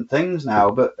different things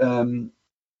now, but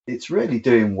it's really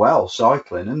doing well,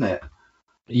 cycling, isn't it?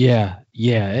 Yeah,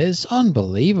 it's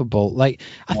unbelievable. Like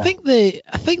I think the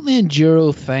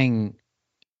enduro thing,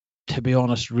 to be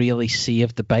honest, really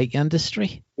saved the bike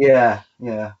industry. Yeah.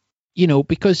 You know,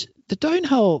 because the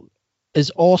downhill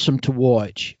is awesome to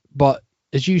watch, but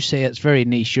as you say, it's very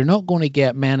niche. You're not going to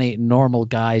get many normal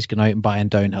guys going out and buying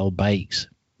downhill bikes.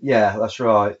 Yeah, that's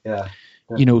right. Yeah.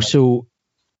 Definitely. You know, so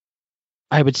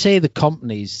I would say the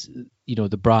companies, you know,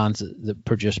 the brands that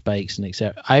produce bikes and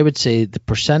etc., I would say the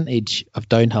percentage of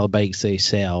downhill bikes they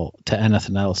sell to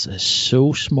anything else is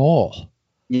so small.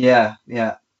 Yeah.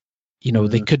 You know,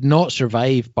 they could not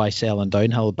survive by selling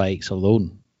downhill bikes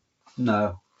alone.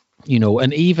 No. You know,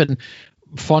 and even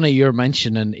funny you're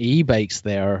mentioning e-bikes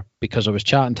there, because I was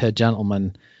chatting to a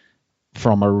gentleman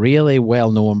from a really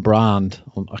well-known brand.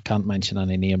 I can't mention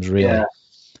any names really,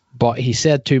 but he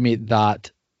said to me that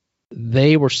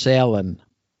they were selling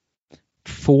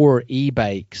 4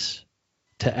 e-bikes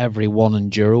to every one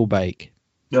enduro bike.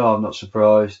 No, I'm not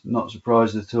surprised. Not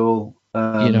surprised at all.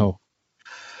 You know.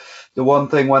 the one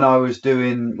thing when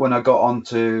I got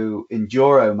onto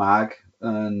Enduro Mag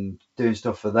and doing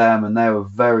stuff for them, and they were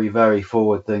very, very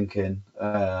forward thinking.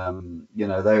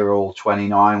 They were all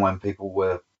 29 when people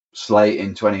were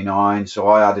slating 29. So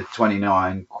I added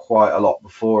 29 quite a lot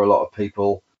before a lot of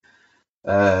people.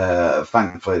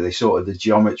 Thankfully, they sorted the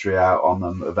geometry out on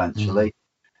them eventually.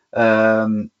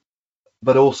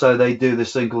 But also they do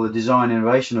this thing called the Design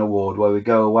Innovation Award, where we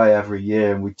go away every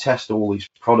year and we test all these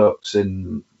products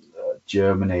in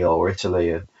Germany or Italy.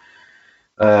 And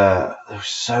there's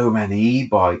so many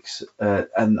e-bikes.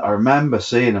 And I remember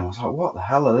seeing them. I was like, what the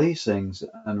hell are these things?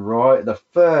 And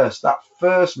that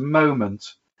first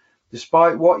moment,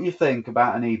 despite what you think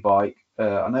about an e-bike,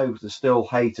 I know there's still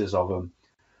haters of them.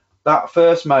 That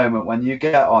first moment when you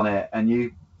get on it and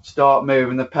you start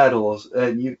moving the pedals,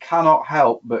 and you cannot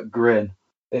help but grin.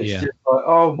 It's just like,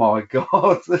 oh my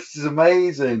God, this is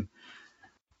amazing.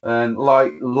 And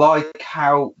like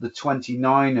how the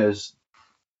 29ers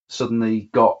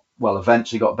suddenly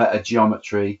eventually got better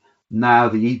geometry. Now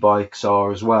the e-bikes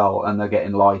are as well, and they're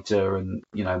getting lighter and,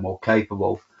 more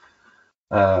capable.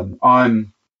 I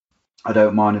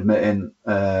don't mind admitting,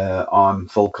 I'm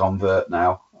full convert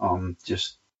now.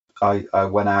 I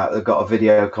went out. I've got a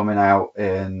video coming out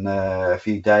in a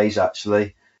few days,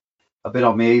 actually. I've been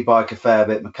on my e-bike a fair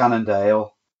bit, my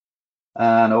Cannondale,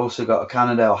 and I also got a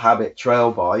Cannondale Habit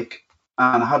trail bike,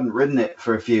 and I hadn't ridden it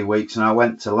for a few weeks, and I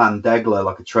went to Landegler,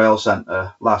 like a trail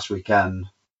centre, last weekend,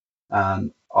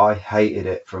 and I hated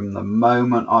it from the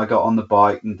moment I got on the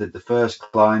bike and did the first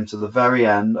climb to the very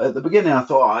end. At the beginning, I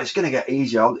thought, it's going to get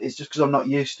easier. It's just because I'm not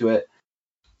used to it.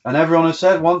 And everyone has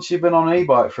said, once you've been on an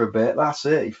e-bike for a bit, that's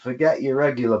it. You forget your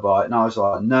regular bike. And I was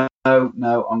like, no,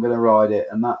 I'm going to ride it.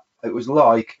 And it was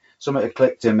like something had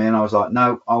clicked in me. And I was like,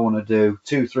 no, I want to do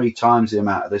 2-3 times the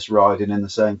amount of this riding in the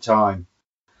same time.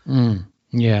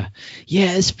 Yeah,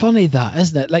 it's funny that,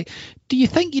 isn't it? Like, do you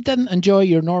think you didn't enjoy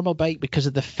your normal bike because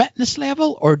of the fitness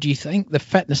level? Or do you think the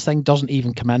fitness thing doesn't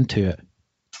even come into it?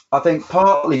 I think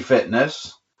partly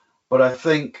fitness. But I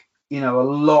think, a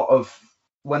lot of...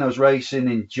 when I was racing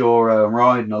enduro and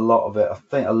riding a lot of it, I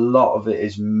think a lot of it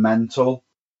is mental.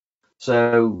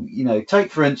 So,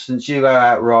 take for instance, you go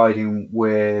out riding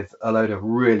with a load of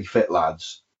really fit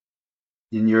lads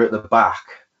and you're at the back,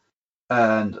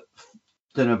 and I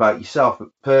don't know about yourself, but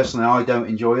personally, I don't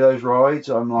enjoy those rides.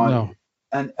 I'm like, no.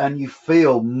 And you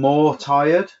feel more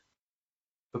tired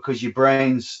because your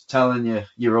brain's telling you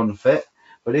you're unfit.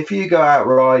 But if you go out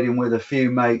riding with a few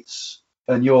mates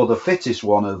and you're the fittest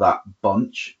one of that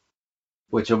bunch,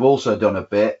 which I've also done a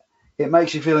bit, it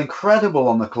makes you feel incredible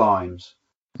on the climbs.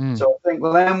 So I think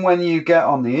then when you get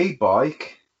on the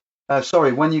e-bike,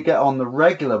 when you get on the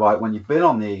regular bike, when you've been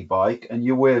on the e-bike and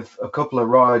you're with a couple of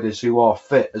riders who are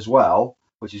fit as well,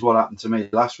 which is what happened to me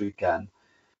last weekend,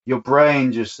 your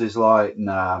brain just is like,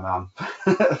 nah, man,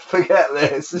 forget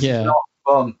this. This is not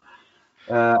fun.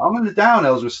 I mean, the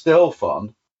downhills were still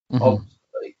fun,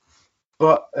 obviously.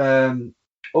 But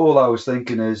all I was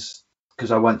thinking is,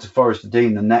 because I went to Forest of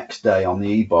Dean the next day on the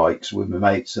e-bikes with my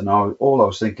mates, and all I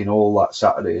was thinking all that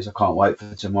Saturday is I can't wait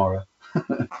for tomorrow.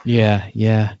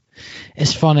 Yeah.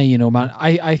 It's funny, man.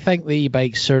 I think the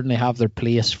e-bikes certainly have their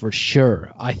place for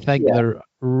sure. I think they're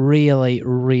really,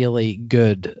 really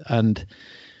good. And,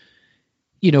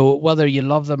 whether you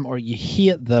love them or you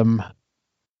hate them,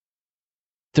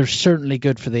 they're certainly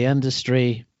good for the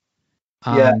industry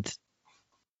and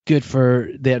good for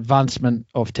the advancement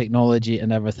of technology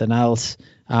and everything else.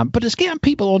 But it's getting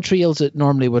people on trails that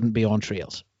normally wouldn't be on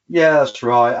trails. Yeah, that's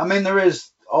right. I mean, there is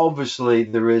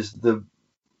the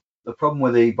problem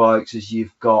with e-bikes is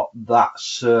you've got that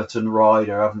certain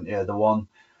rider, haven't you? The one,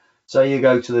 say you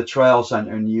go to the trail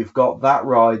centre and you've got that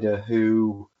rider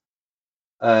who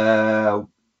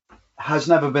has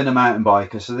never been a mountain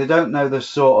biker, so they don't know the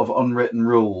sort of unwritten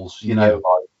rules,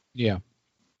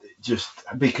 just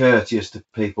be courteous to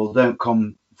people, don't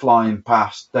come flying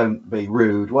past, don't be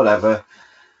rude, whatever.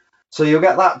 So you'll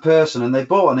get that person and they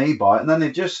bought an e-bike and then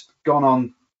they've just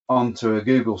gone onto a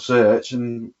Google search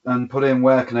and put in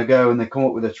where can I go, and they come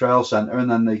up with a trail centre,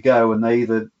 and then they go and they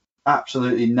either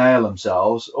absolutely nail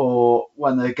themselves, or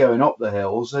when they're going up the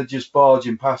hills they're just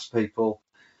barging past people,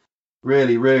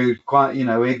 really rude, quite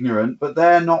ignorant. But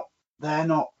they're not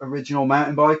original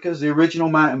mountain bikers. The original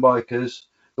mountain bikers,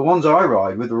 the ones I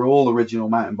ride with, are all original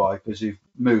mountain bikers who've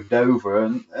moved over.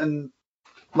 And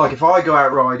like if I go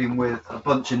out riding with a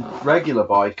bunch of regular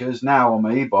bikers now on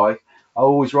my e-bike, I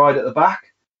always ride at the back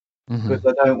because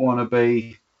I don't want to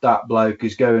be that bloke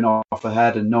who's going off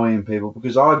ahead and annoying people,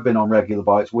 because I've been on regular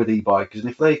bikes with e-bikers, and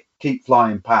if they keep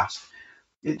flying past,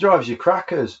 it drives you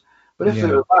crackers. But if they're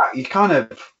at the back, you kind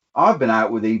of I've been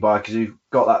out with e-bikers who've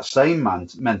got that same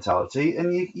mentality,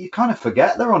 and you kind of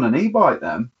forget they're on an e-bike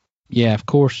then. Yeah, of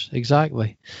course,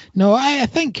 exactly. No, I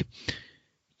think,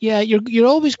 yeah, you're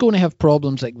always going to have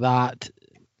problems like that,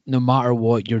 no matter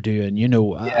what you're doing.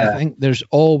 I think there's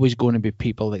always going to be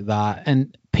people like that,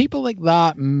 and people like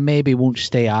that maybe won't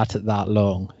stay at it that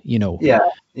long. Yeah.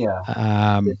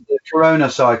 The Corona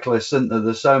cyclists, isn't there?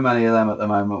 There's so many of them at the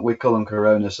moment. We call them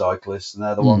Corona cyclists, and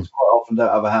they're the ones quite often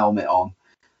don't have a helmet on.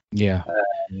 Yeah.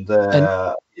 And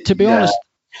to be honest,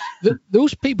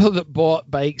 those people that bought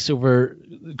bikes over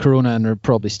Corona and are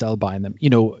probably still buying them,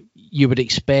 you would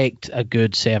expect a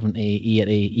good 70,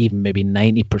 80, even maybe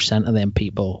 90% of them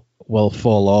people will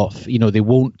fall off. They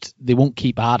won't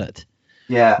keep at it.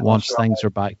 Yeah. Once things are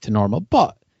back to normal.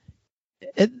 But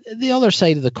the other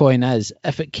side of the coin is,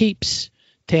 if it keeps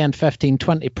 10, 15,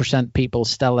 20% people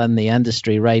still in the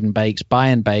industry riding bikes,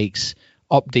 buying bikes,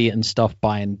 updating stuff,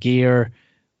 buying gear,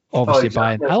 obviously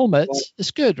buying helmets,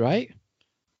 it's good, right?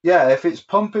 Yeah, if it's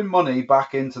pumping money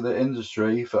back into the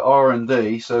industry for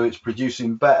R&D, so it's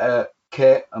producing better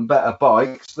kit and better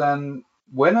bikes, then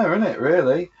winner, isn't it,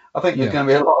 really? I think there's going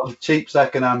to be a lot of cheap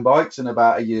second-hand bikes in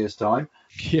about a year's time.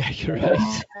 Yeah, you're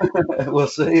right. We'll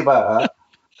see about that.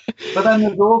 But then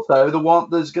there's also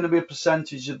there's going to be a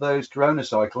percentage of those Corona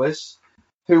cyclists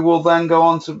who will then go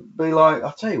on to be like,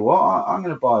 I'll tell you what, I'm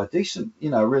going to buy a decent,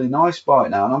 really nice bike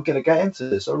now, and I'm going to get into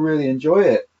this. I really enjoy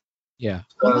it. Yeah,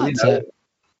 well, that's it.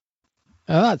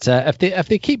 That's it. If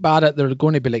they keep at it, they're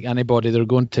going to be like anybody. They're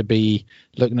going to be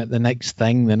looking at the next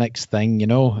thing, and they're going to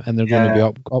be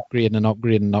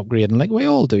upgrading, like we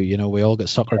all do. We all get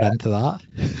suckered into that.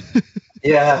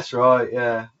 Yeah, that's right.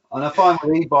 Yeah, and I find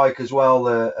with e-bike as well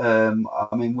that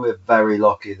we're very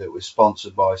lucky that we're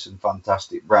sponsored by some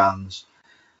fantastic brands,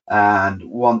 and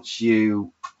once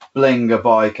you bling a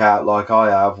bike out like I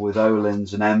have with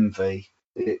Öhlins and Envy,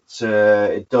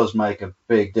 it does make a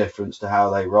big difference to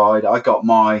how they ride. I got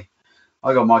my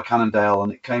Cannondale,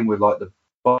 and it came with like the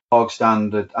bog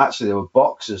standard. Actually, there were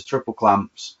boxes, triple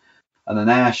clamps, and an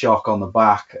air shock on the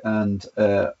back. And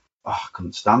I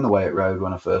couldn't stand the way it rode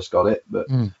when I first got it. But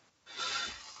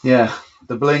yeah,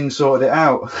 the bling sorted it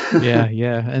out.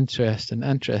 yeah, interesting.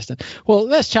 Well,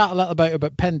 let's chat a little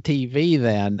about Pin TV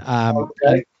then,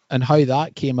 and how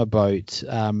that came about.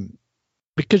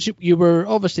 Because you were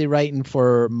obviously writing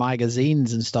for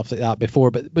magazines and stuff like that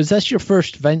before, but was this your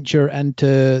first venture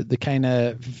into the kind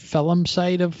of film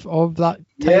side of that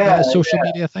type of social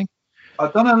media thing?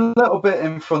 I've done a little bit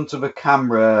in front of a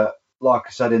camera, like I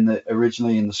said,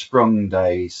 originally in the Sprung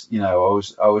days. I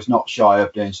was not shy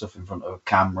of doing stuff in front of a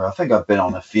camera. I think I've been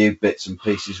on a few bits and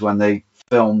pieces when they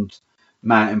filmed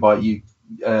Mountain Bike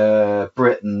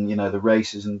Britain, the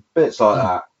races and bits like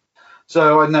that.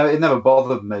 So it never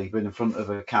bothered me being in front of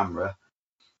a camera,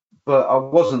 but I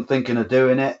wasn't thinking of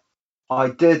doing it. I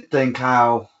did think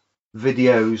how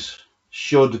videos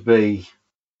should be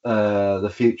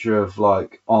the future of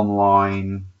like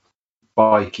online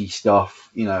bikey stuff,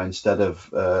 instead of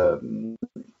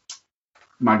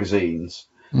magazines.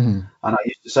 Mm-hmm. And I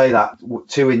used to say that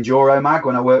to Enduro Mag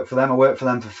when I worked for them. I worked for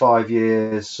them for 5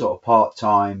 years, sort of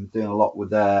part-time, doing a lot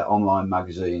with their online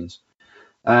magazines.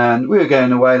 And we were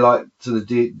going away like to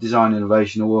the Design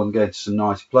Innovation Award and going to some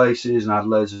nice places, and had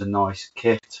loads of nice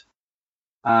kit.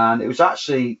 And it was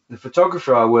actually the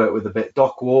photographer I worked with a bit,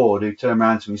 Doc Ward, who turned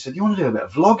around to me and said, "You want to do a bit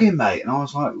of vlogging, mate?" And I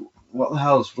was like, "What the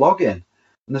hell's vlogging?"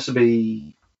 And this will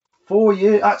be 4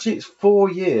 years. Actually, it's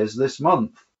 4 years this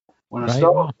month when I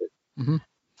started.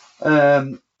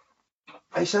 Mm-hmm.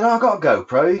 He said, "I got a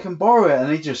GoPro, you can borrow it."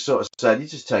 And he just sort of said, "You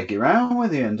just take it around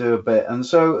with you and do a bit." And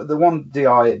so the one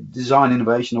Design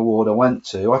Innovation Award I went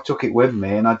to, I took it with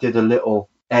me and I did a little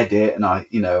edit, and I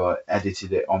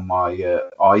edited it on my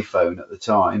iPhone at the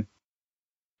time.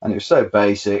 And it was so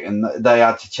basic, and they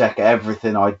had to check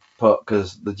everything I put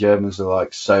because the Germans are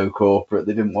like so corporate.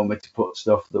 They didn't want me to put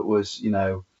stuff that was,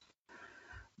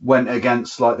 went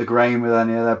against like the grain with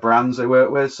any of their brands they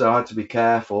work with, so I had to be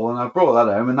careful. And I brought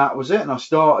that home, and that was it. And I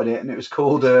started it, and it was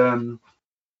called MTB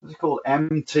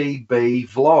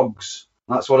Vlogs.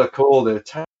 That's what I called it.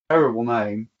 A terrible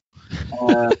name.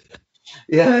 And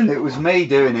it was me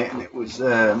doing it, and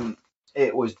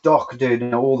it was Doc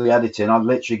doing all the editing. I'd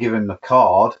literally give him the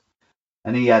card,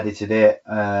 and he edited it.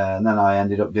 And then I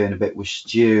ended up doing a bit with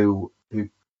Stu, who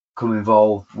come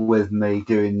involved with me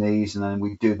doing these, and then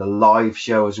we do the live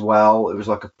show as well. It was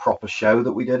like a proper show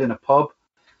that we did in a pub.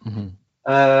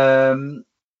 Mm-hmm.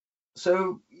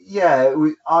 So yeah,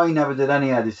 I never did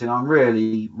any editing. I'm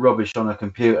really rubbish on a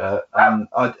computer, and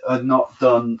I'd not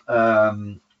done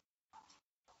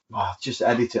just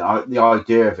editing. The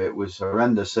idea of it was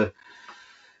horrendous. So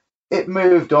it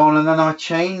moved on, and then I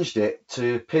changed it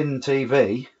to Pin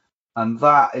TV, and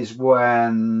that is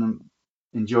when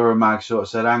Enduromag sort of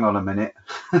said, "Hang on a minute,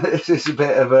 this is a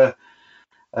bit of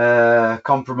a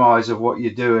compromise of what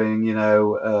you're doing,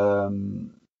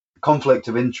 conflict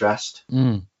of interest.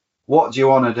 What do you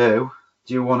want to do?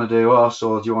 Do you want to do us,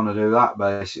 or do you want to do that?"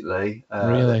 Basically,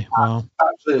 really, wow,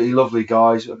 absolutely lovely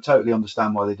guys. I totally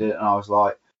understand why they did it, and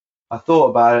I thought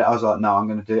about it. I was like, no, I'm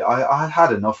going to do it. I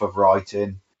had enough of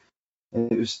writing.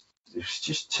 It was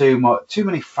just too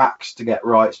many facts to get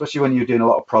right, especially when you're doing a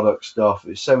lot of product stuff.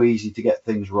 It's so easy to get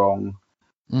things wrong.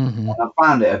 And I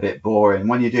found it a bit boring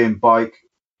when you're doing bike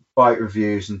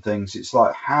reviews and things. It's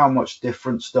like, how much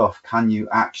different stuff can you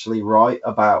actually write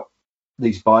about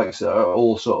these bikes that are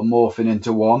all sort of morphing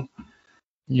into one?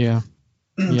 Yeah.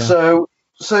 So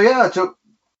yeah,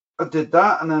 I did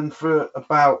that, and then for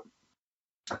about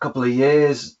a couple of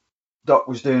years, Doc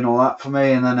was doing all that for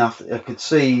me, and then I could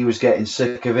see he was getting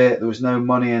sick of it. There was no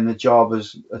money in the job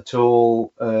at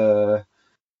all.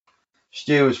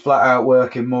 Stu was flat out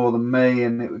working more than me,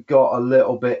 and it got a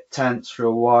little bit tense for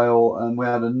a while. And we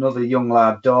had another young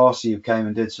lad, Darcy, who came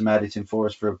and did some editing for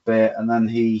us for a bit, and then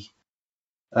he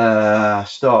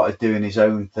started doing his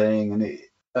own thing. And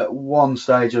at one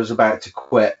stage, I was about to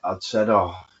quit. I'd said,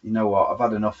 "Oh, you know what? I've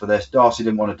had enough of this." Darcy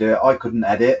didn't want to do it. I couldn't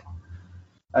edit.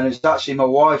 And it's actually my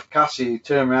wife, Cassie, who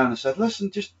turned around and said,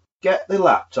 "Listen, just get the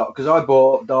laptop," because I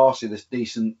bought Darcy this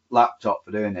decent laptop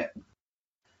for doing it.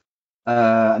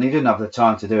 And he didn't have the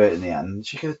time to do it in the end.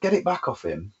 She goes, "Get it back off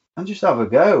him and just have a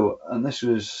go." And this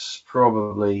was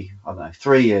probably, I don't know,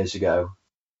 3 years ago.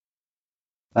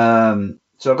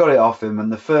 So I got it off him,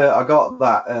 and I got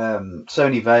that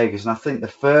Sony Vegas, and I think the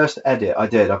first edit I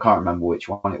did, I can't remember which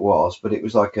one it was, but it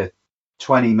was like a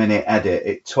 20-minute edit.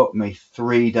 It took me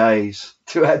 3 days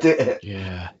to edit it.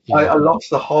 Yeah. I lost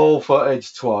the whole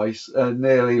footage twice, and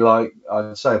nearly, like,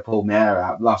 I'd say I pulled my hair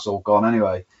out, but that's all gone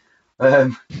anyway.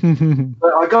 But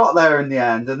I got there in the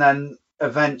end, and then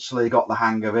eventually got the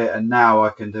hang of it, and now I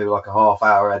can do like a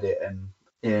half-hour edit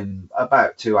in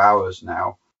about 2 hours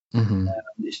now.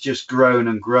 It's just grown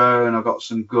and grown. I've got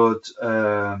some good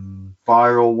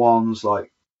viral ones,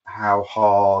 like how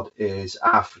hard is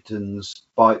Atherton's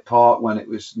bike park when it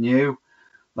was new.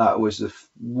 That was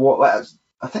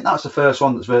I think that's the first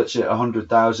one that's virtually at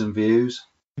 100,000 views.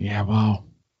 Yeah, wow.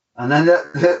 And then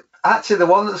actually the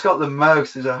one that's got the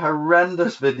most is a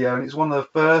horrendous video, and it's one of the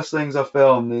first things I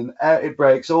filmed, and it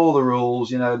breaks all the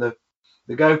rules. The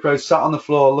GoPro sat on the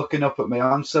floor looking up at me.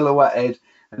 I'm silhouetted,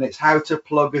 and it's how to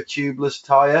plug a tubeless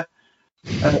tire.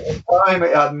 And at the time,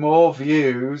 it had more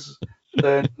views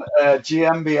than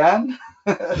GMBN.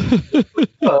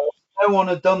 No one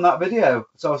had done that video,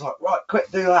 so I was like, right, quick,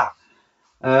 do that.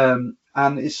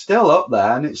 And it's still up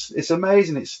there, and it's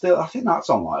amazing. It's still, I think that's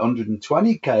on like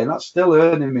 120k, and that's still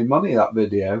earning me money, that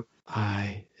video.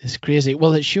 Aye, it's crazy.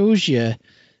 Well, it shows you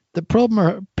the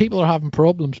problem people are having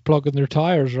problems plugging their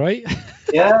tires, right?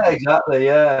 Yeah, exactly.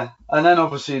 Yeah, and then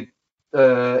obviously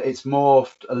it's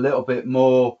morphed a little bit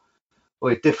more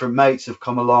with different mates have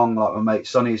come along. Like my mate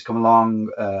Sonny's come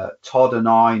along. Todd and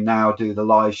I now do the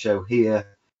live show here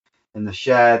in the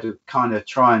shed. Kind of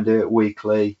try and do it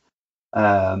weekly.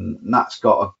 That's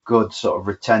got a good sort of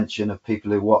retention of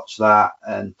people who watch that.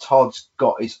 And Todd's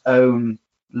got his own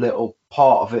little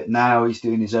part of it now. He's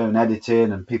doing his own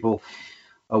editing, and people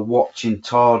are watching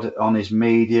Todd on his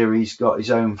media. He's got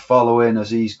his own following as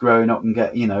he's growing up and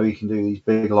he can do these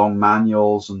big long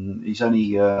manuals, and he's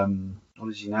only what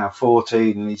is he now,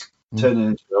 14, and he's turning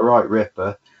into a right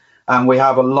ripper. And we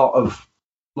have a lot of,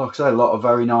 like I say, a lot of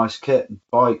very nice kit and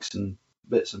bikes and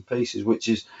bits and pieces, which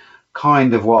is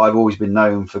kind of what I've always been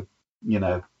known for,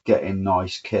 getting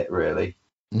nice kit, really.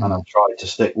 And I've tried to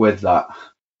stick with that.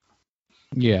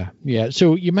 Yeah.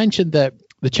 So you mentioned that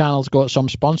the channel's got some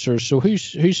sponsors. So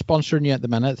who's sponsoring you at the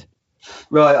minute?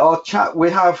 Right, we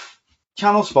have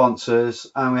channel sponsors,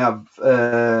 and we have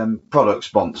product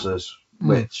sponsors,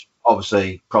 which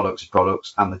obviously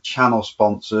products, and the channel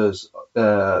sponsors,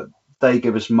 they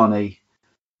give us money.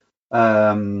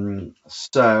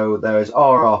 So there's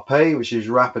RRP, which is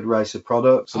Rapid Racer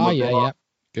Products. Oh, yeah.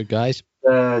 Good guys.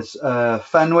 There's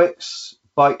Fenwick's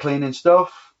bike cleaning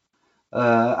stuff.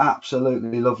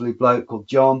 Absolutely lovely bloke called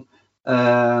John.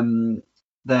 Then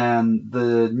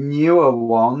the newer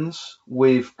ones,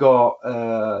 we've got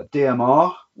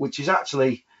DMR, which is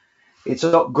actually, it's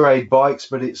Upgrade Bikes,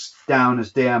 but it's down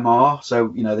as DMR. So,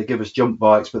 they give us jump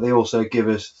bikes, but they also give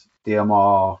us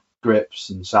DMR grips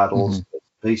and saddles,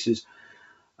 pieces.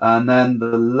 And then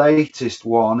the latest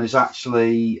one is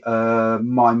actually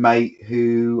my mate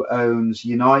who owns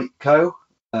Unite Co.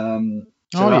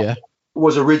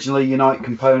 was originally Unite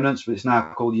Components, but it's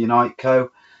now called Unite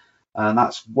Co. And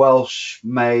that's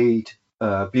Welsh-made,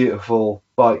 beautiful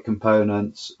bike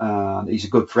components, and he's a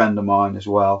good friend of mine as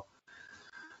well.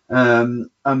 And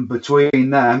between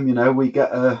them, we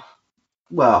get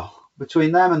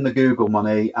between them and the Google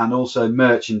money, and also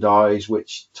merchandise,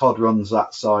 which Todd runs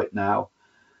that site now.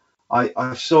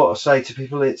 I sort of say to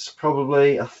people it's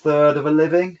probably a third of a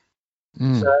living.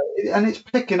 So, and it's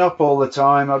picking up all the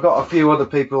time. I've got a few other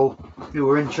people who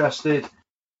are interested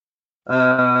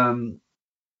in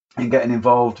getting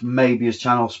involved, maybe as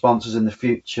channel sponsors in the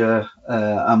future.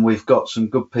 And we've got some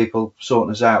good people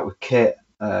sorting us out with kit,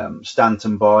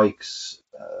 Stanton Bikes,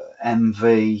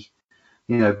 MV,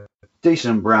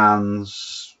 decent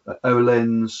brands,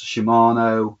 Öhlins,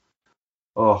 Shimano.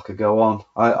 Oh, I could go on.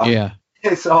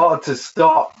 It's hard to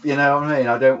stop, you know what I mean?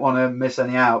 I don't want to miss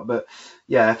any out, but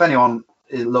yeah, if anyone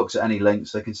looks at any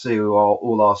links, they can see who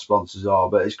all our sponsors are,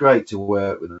 but it's great to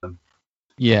work with them.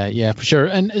 Yeah, for sure.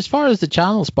 And as far as the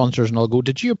channel sponsors and all go,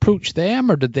 did you approach them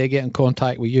or did they get in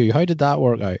contact with you? How did that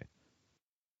work out?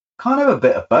 Kind of a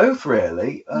bit of both,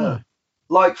 really.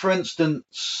 Like, for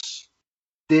instance,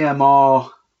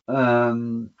 DMR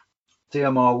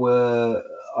were,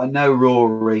 I know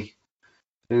Rory,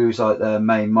 who's like their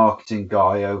main marketing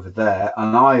guy over there,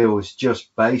 and I was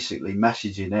just basically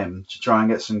messaging him to try and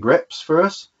get some grips for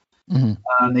us. And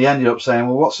he ended up saying,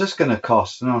 well, what's this going to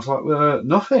cost? And I was like, well,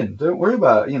 nothing, don't worry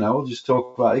about it, we'll just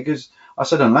talk about it. Because I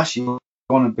said, unless you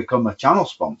want to become a channel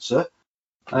sponsor.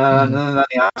 And then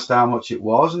he asked how much it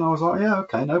was, and I was like, yeah,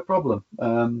 okay, no problem.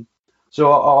 So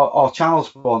our channel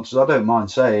sponsors, I don't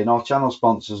mind saying, our channel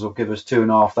sponsors will give us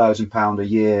 £2,500 a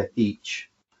year each.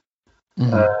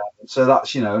 So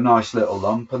that's, a nice little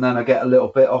lump. And then I get a little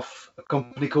bit off a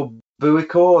company called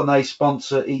Buicor, and they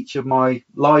sponsor each of my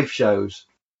live shows.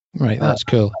 Right, that's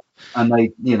cool. And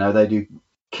they do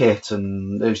kit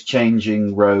and those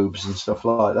changing robes and stuff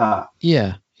like that.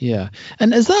 Yeah.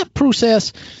 And is that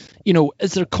process,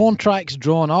 is there contracts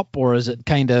drawn up, or is it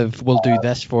kind of, we'll do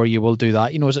this for you, we'll do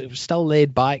that? Is it still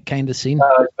laid back kind of scene?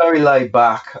 It's very laid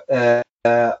back.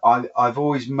 I've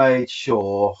always made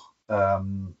sure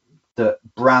that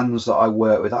brands that I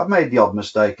work with, I've made the odd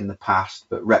mistake in the past,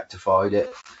 but rectified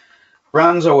it.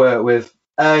 Brands I work with,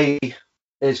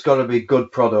 it's got to be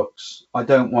good products. I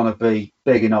don't want to be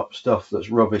bigging up stuff that's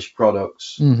rubbish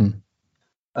products. They've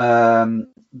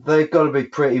got to be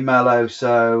pretty mellow,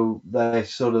 so there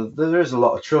is a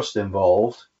lot of trust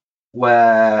involved.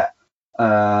 Where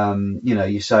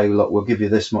you say, look, we'll give you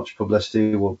this much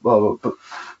publicity,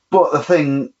 but the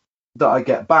thing that I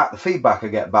get back, the feedback I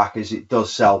get back is it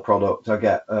does sell product. I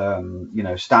get,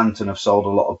 Stanton have sold a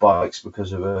lot of bikes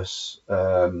because of us.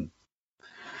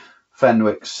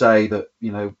 Fenwick say that,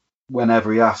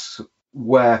 whenever he asks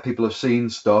where people have seen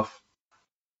stuff,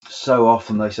 so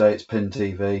often they say it's Pin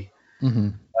TV.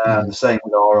 The same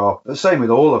with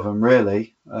all of them,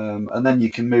 really. And then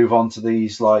you can move on to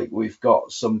these, like we've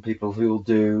got some people who'll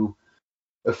do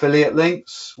affiliate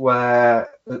links where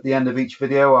at the end of each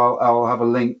video I'll have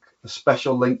a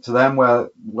special link to them where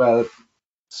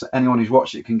anyone who's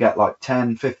watched it can get like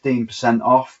 10-15%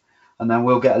 off, and then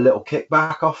we'll get a little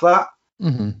kickback off that.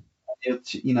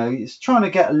 It's trying to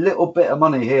get a little bit of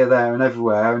money here, there, and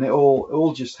everywhere, and it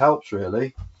all just helps,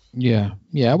 really. Yeah.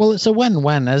 Well, it's a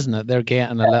win-win, isn't it? They're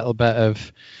getting a little bit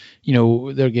of,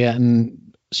 they're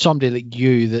getting somebody like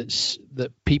you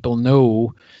that people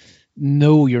know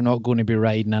you're not going to be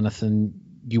riding anything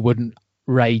you wouldn't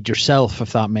ride yourself,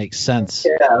 if that makes sense,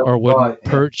 or wouldn't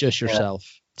purchase yourself.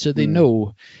 So they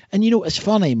know. And it's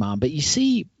funny, man, but you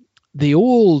see the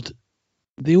old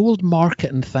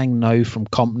marketing thing now from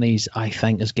companies, I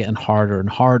think, is getting harder and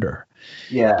harder.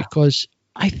 Yeah. Because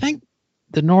I think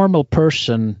the normal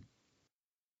person,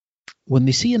 when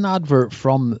they see an advert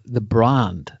from the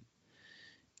brand,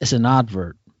 it's an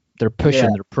advert. They're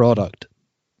pushing their product.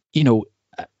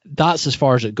 That's as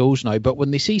far as it goes now. But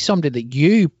when they see somebody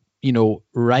that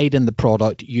riding the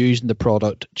product, using the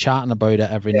product, chatting about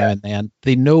it every now and then,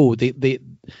 they know I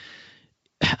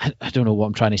don't know what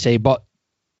I'm trying to say, but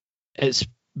it's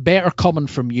better coming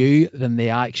from you than the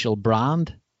actual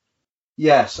brand.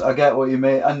 Yes, I get what you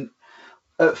mean. And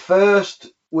at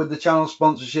first, with the channel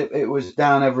sponsorship, it was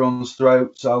down everyone's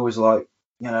throats. I was like,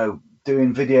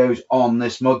 doing videos on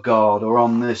this mudguard or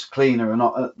on this cleaner,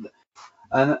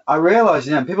 and I realised,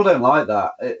 people don't like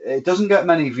that. It doesn't get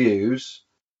many views,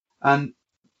 and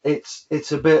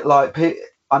it's a bit like,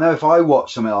 I know if I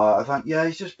watch something like that, I think,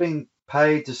 he's just being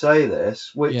paid to say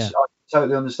this, which I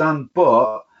totally understand.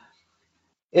 But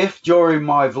if during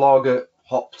my vlog at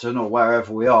Hopton or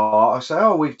wherever we are, I say,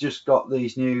 we've just got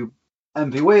these new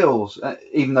Envy wheels,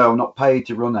 even though I'm not paid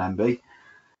to run Envy.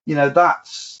 You know,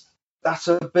 that's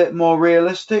a bit more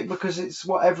realistic because it's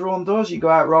what everyone does. You go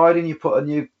out riding, you put a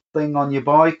new thing on your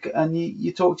bike, and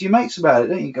you talk to your mates about it,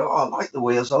 don't you? You go, oh, I like the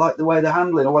wheels, I like the way they're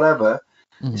handling or whatever.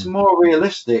 Mm-hmm. It's more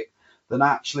realistic than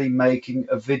actually making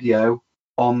a video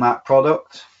on that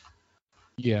product.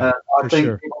 Yeah, I think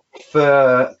sure. people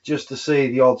prefer just to see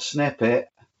the odd snippet,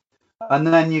 and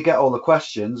then you get all the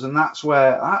questions, and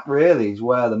that really is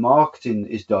where the marketing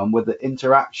is done, with the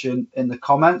interaction in the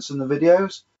comments and the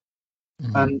videos.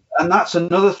 Mm-hmm. And that's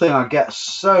another thing I get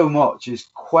so much is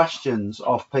questions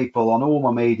of people on all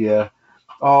my media.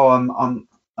 Oh,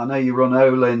 I know you run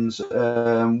Öhlins.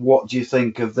 What do you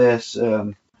think of this?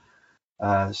 Same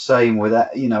with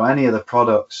any of the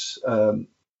products. And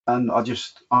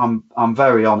I'm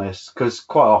very honest, because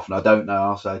quite often I don't know.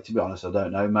 I'll say, to be honest, I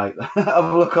don't know, mate. Have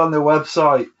a look on the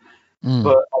website.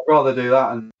 But I'd rather do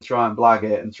that and try and blag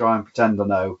it and try and pretend I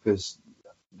know, because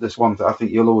there's one thing I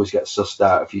think you'll always get sussed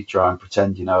out if you try and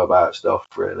pretend you know about stuff,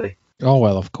 really. Oh,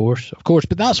 well, of course.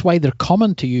 But that's why they're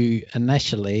coming to you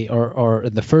initially or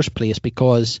in the first place,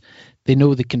 because they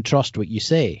know they can trust what you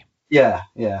say. Yeah.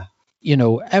 You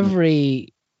know,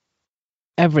 every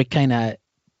kind of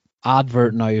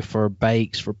advert now for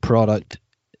bikes, for product,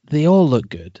 they all look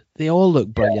good. They all look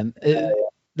brilliant. Yeah.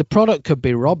 The product could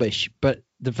be rubbish, but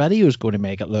the video is going to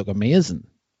make it look amazing.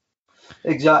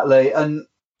 Exactly. And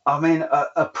I mean,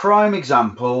 a prime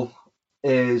example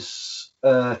is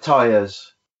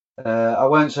tyres. I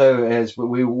won't say who it is, but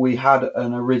we had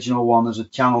an original one as a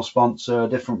channel sponsor, a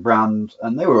different brand,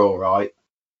 and they were all right,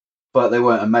 but they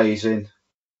weren't amazing.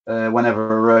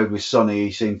 Whenever a road was sunny,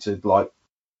 he seemed to like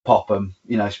pop them,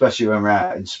 especially when we're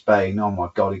out in Spain. Oh my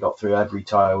God, he got through every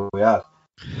tyre we had.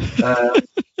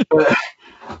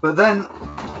 But then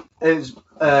it was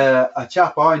a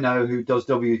chap I know who does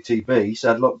WTB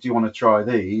said, look, do you want to try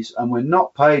these? And we're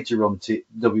not paid to run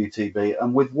WTB.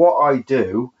 And with what I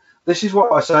do, this is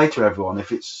what I say to everyone.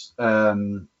 If it's a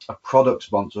product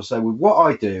sponsor, I say, with what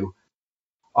I do,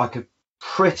 I could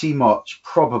pretty much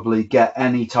probably get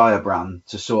any tyre brand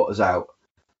to sort us out.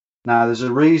 Now, there's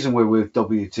a reason we're with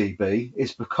WTB.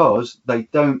 It's because they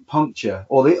don't puncture.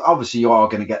 Or obviously you are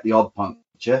going to get the odd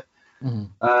puncture.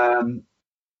 Mm-hmm.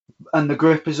 And the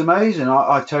grip is amazing.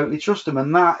 I totally trust them.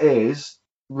 And that is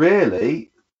really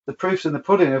the proof's in the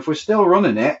pudding. If we're still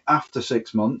running it after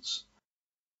 6 months,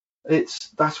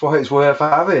 that's why it's worth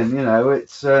having.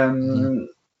 It's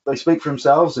they speak for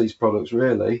themselves, these products,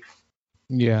 really.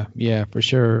 Yeah, for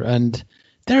sure. And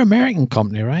they're an American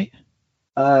company, right?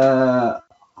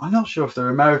 I'm not sure if they're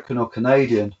American or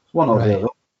Canadian. One or the other.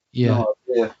 Yeah. No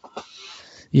idea.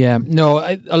 Yeah. No,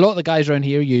 a lot of the guys around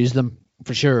here use them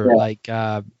for sure. Yeah. Like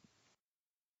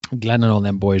Glenn and all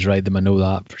them boys ride them. I know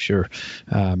that for sure.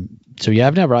 So yeah,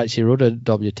 I've never actually rode a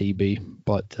WTB,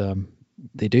 but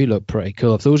they do look pretty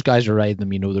cool. If those guys are riding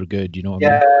them, they're good. You know what I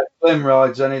mean? Yeah, Glenn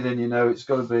rides anything. It's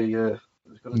got to be.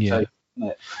 It's got to take. Isn't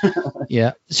it?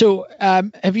 Yeah. So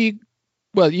have you?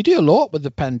 Well, you do a lot with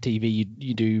the Pen TV.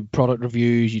 You do product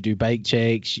reviews, you do bike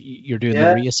checks, you're doing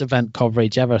the race event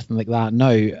coverage, everything like that.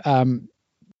 Now,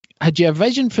 had you a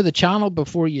vision for the channel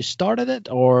before you started it,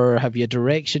 or have you a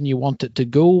direction you want it to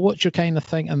go? What's your kind of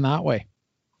thinking that way?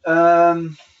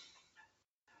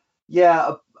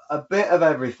 Yeah, a bit of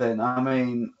everything. I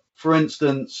mean, for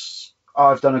instance,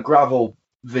 I've done a gravel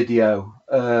video.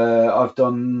 I've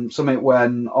done something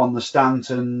when on the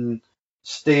Stanton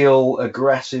Steel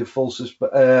aggressive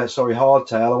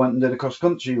hardtail, I went and did a cross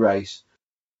country race.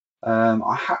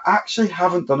 I actually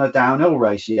haven't done a downhill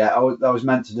race yet. I was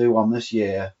meant to do one this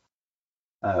year,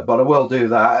 but I will do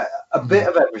that. A bit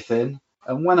of everything,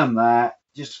 and when I'm there,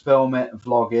 just film it and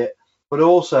vlog it. But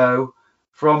also,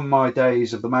 from my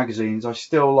days of the magazines, I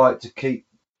still like to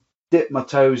dip my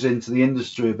toes into the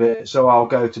industry a bit. So I'll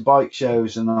go to bike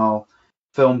shows and I'll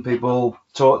film people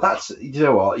talk. You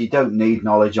know what, you don't need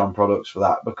knowledge on products for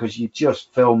that, because you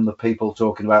just film the people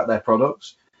talking about their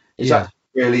products. It's actually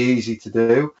really easy to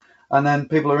do, and then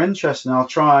people are interested, and I'll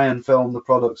try and film the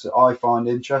products that I find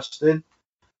interesting.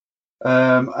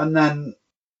 And then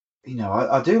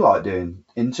I do like doing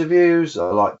interviews.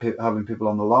 I like having people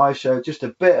on the live show, just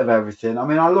a bit of everything. I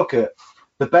mean, I look at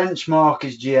the benchmark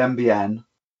is GMBN,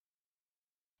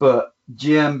 but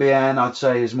GMBN, I'd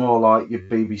say, is more like your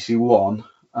BBC One,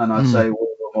 and I'd say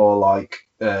we're more like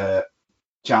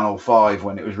Channel 5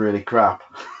 when it was really crap.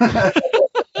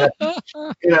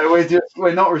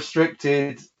 We're not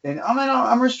restricted.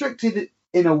 I'm restricted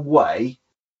in a way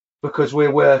because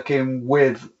we're working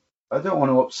with. I don't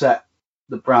want to upset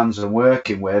the brands I'm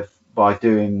working with by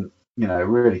doing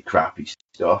really crappy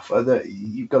stuff.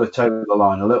 You've got to toe the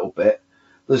line a little bit.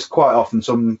 there's quite often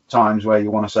some times where you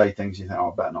want to say things, you think,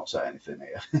 oh, I better not say anything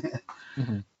here.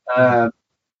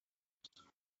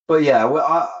 But yeah, we're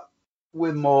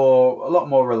a lot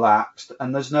more relaxed,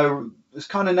 and there's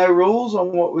kind of no rules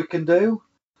on what we can do.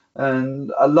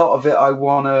 And a lot of it,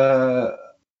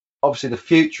 obviously the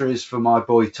future is for my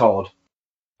boy Todd.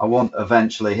 I want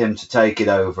eventually him to take it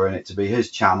over and it to be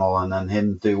his channel, and then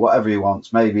him do whatever he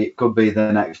wants. Maybe it could be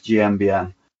the next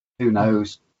GMBN. Who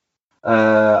knows?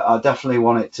 I definitely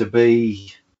want it to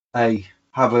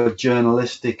have a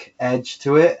journalistic edge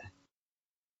to it.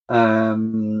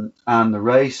 And the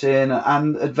racing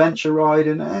and adventure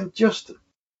riding and just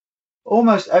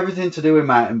almost everything to do with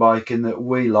mountain biking that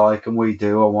we like and we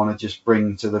do, I want to just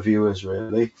bring to the viewers,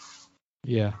 really.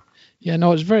 Yeah.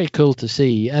 No, it's very cool to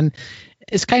see, and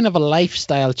it's kind of a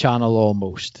lifestyle channel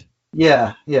almost.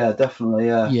 Yeah, definitely.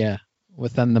 Yeah,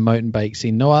 within the mountain bike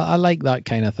scene. No, I like that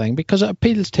kind of thing because it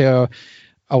appeals to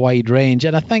a wide range,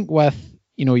 and I think with,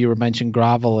 you were mentioning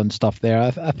gravel and stuff there.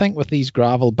 I think with these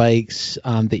gravel bikes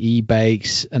and the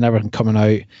e-bikes and everything coming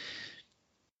out,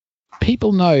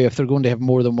 people now, if they're going to have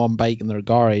more than one bike in their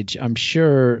garage, I'm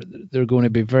sure they're going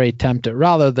to be very tempted,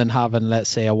 rather than having,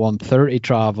 let's say, a 130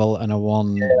 travel and a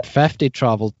 150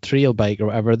 travel trail bike or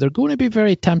whatever, they're going to be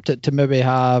very tempted to maybe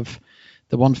have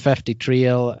the 150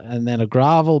 trail and then a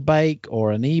gravel bike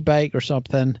or an e-bike or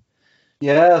something.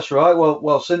 Yeah, that's right.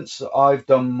 Well, since I've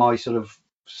done my sort of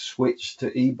switch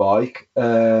to e-bike,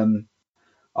 I'm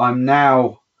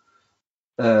now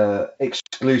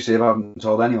exclusive. I haven't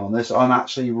told anyone this. I'm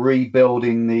actually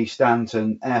rebuilding the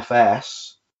Stanton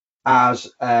FS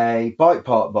as a bike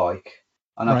park bike,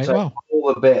 and I've taken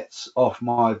all the bits off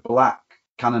my black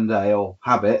Cannondale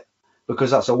Habit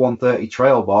because that's a 130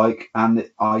 trail bike, and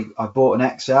I bought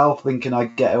an XL thinking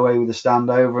I'd get away with a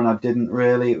standover, and I didn't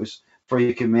really. It was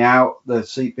freaking me out, the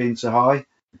seat being so high.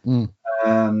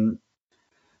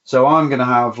 So I'm going to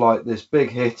have like this big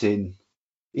hitting,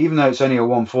 even though it's only a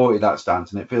 140 that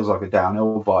Stanton, it feels like a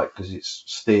downhill bike because it's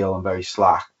steel and very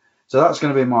slack. So that's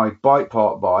going to be my bike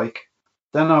park bike.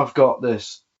 Then I've got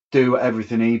this do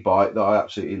everything e-bike that I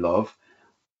absolutely love.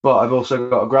 But I've also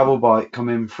got a gravel bike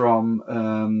coming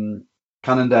from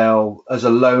Cannondale as a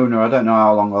loaner. I don't know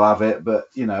how long I'll have it, but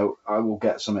I will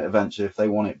get some eventually if they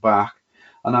want it back.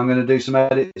 And I'm going to do some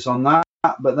edits on that.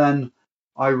 But then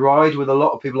I ride with a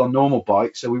lot of people on normal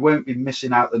bikes, so we won't be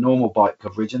missing out the normal bike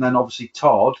coverage. And then obviously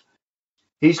Todd,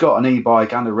 he's got an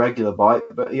e-bike and a regular bike,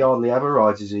 but he hardly ever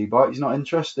rides his e-bike. He's not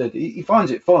interested. He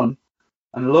finds it fun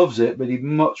and loves it, but he'd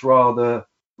much rather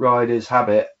ride his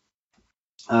Habit.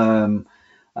 And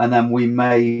then we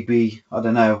may be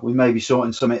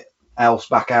sorting something else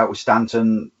back out with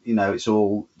Stanton. It's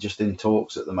all just in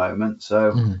talks at the moment.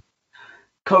 So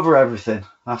cover everything.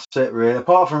 That's it, really.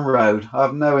 Apart from road, I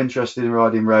have no interest in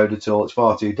riding road at all. It's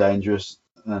far too dangerous,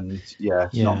 and it's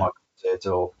not my cup of tea at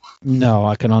all. No,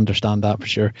 I can understand that for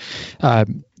sure. So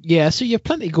you have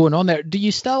plenty going on there. Do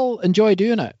you still enjoy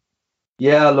doing it?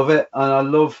 Yeah, I love it, and I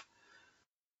love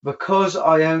because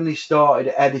I only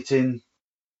started editing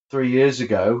 3 years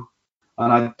ago,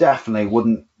 and I definitely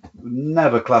would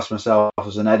never class myself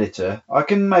as an editor. I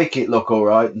can make it look all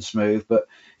right and smooth, but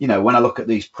when I look at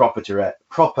these proper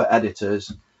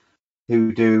editors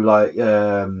who do like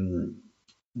the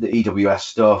EWS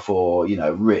stuff, or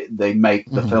they make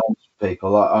the films for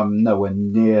people, I'm nowhere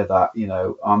near that.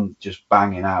 I'm just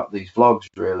banging out these vlogs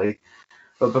really.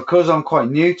 But because I'm quite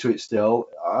new to it still,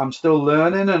 I'm still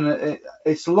learning, and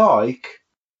it's like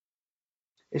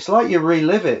you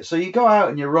relive it. So you go out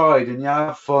and you ride and you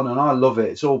have fun, and I love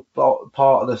it. It's all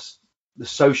part of the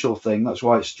social thing. That's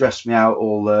why it stressed me out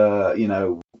all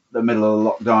the middle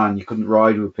of the lockdown. You couldn't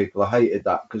ride with people. I hated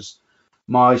that because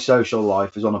my social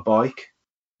life is on a bike.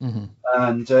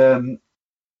 And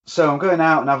so I'm going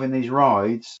out and having these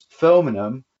rides, filming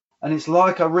them, and it's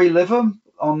like I relive them.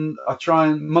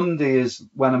 Monday is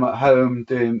when I'm at home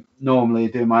doing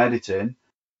my editing.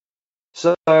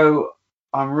 So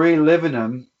I'm reliving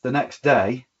them the next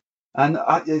day, and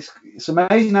it's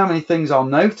amazing how many things I'll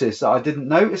notice that I didn't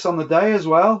notice on the day as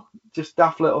well. Just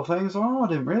daft little things. Oh, I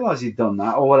didn't realise he'd done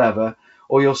that, or whatever.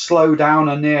 Or you'll slow down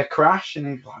a near crash, and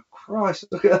you're like, Christ,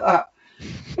 look at that.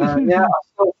 I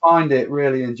still find it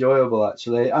really enjoyable,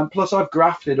 actually. And plus, I've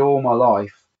grafted all my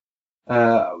life.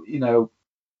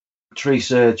 Tree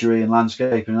surgery and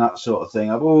landscaping and that sort of thing.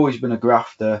 I've always been a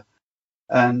grafter,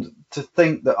 and to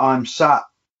think that I'm sat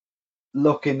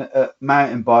looking at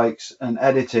mountain bikes and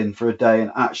editing for a day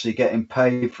and actually getting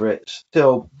paid for it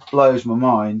still blows my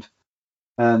mind.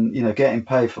 And getting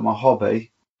paid for my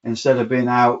hobby instead of being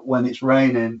out when it's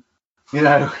raining,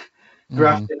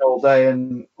 grafting all day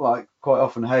and like quite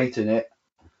often hating it.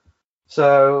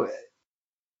 So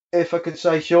if I could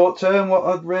say short term, what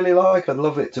I'd really like, I'd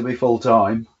love it to be full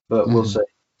time, but we'll see.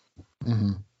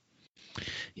 Mm-hmm.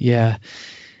 Yeah,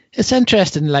 it's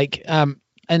interesting. Like,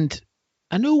 and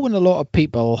I know when a lot of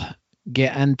people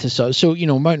get into so you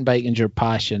know, mountain biking is your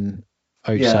passion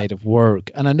outside of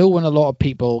work, and I know when a lot of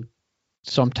people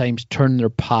sometimes turn their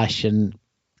passion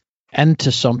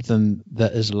into something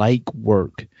that is like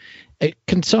work, it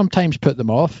can sometimes put them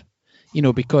off, you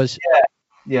know, because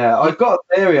I've got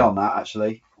a theory on that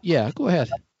actually. Yeah, go ahead.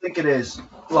 I think it is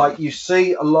like you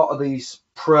see a lot of these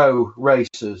pro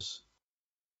racers,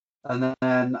 and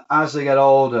then as they get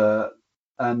older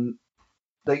and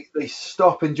they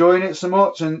stop enjoying it so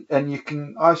much, and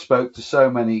I spoke to so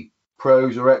many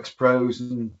pros or ex-pros,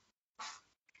 and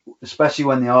especially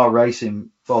when they are racing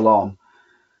full on,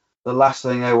 the last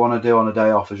thing they want to do on a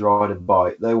day off is ride a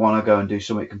bike. They want to go and do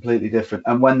something completely different.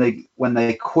 And when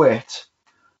they quit,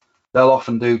 they'll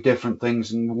often do different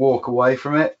things and walk away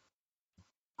from it.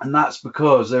 And that's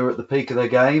because they're at the peak of their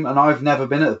game. And I've never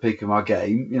been at the peak of my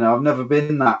game. You know, I've never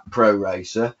been that pro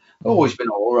racer. I've always been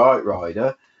an all right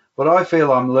rider. But I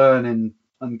feel I'm learning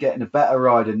and getting a better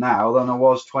rider now than I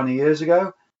was 20 years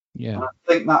ago. Yeah. And I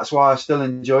think that's why I still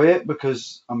enjoy it,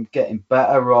 because I'm getting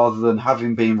better rather than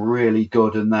having been really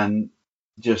good and then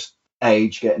just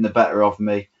age getting the better of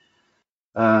me.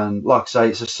 And like I say,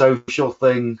 it's a social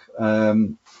thing.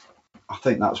 I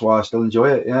think that's why I still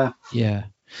enjoy it. Yeah. Yeah.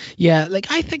 Yeah.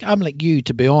 Like, I think I'm like you,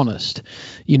 to be honest,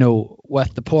 you know,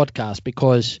 with the podcast,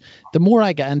 because the more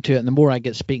I get into it and the more I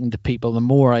get speaking to people, the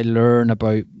more I learn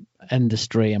about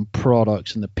industry and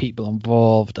products and the people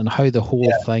involved and how the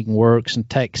whole thing works and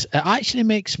ticks. It actually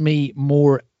makes me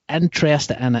more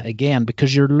interested in it again,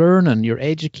 because you're learning, you're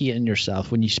educating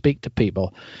yourself when you speak to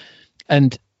people.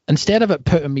 And instead of it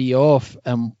putting me off,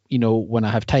 you know, when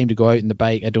I have time to go out on the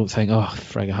bike, I don't think, oh,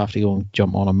 frig, I have to go and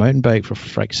jump on a mountain bike for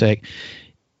frig's sake.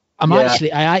 I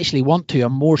actually want to.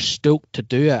 I'm more stoked to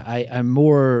do it. I'm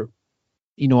more,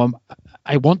 you know,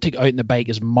 I want to get out on the bike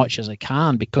as much as I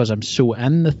can because I'm so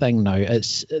in the thing now.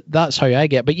 That's how I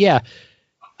get. But yeah,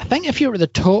 I think if you were at the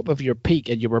top of your peak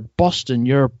and you were busting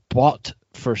your butt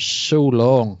for so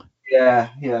long,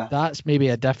 that's maybe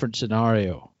a different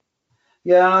scenario.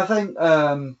 Yeah,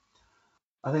 and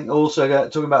I think also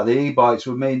talking about the e-bikes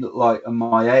with me, like at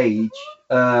my age,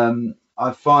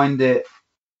 I find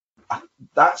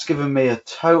that's given me a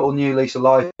total new lease of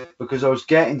life, because I was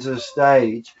getting to the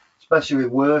stage, especially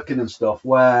with working and stuff,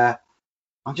 where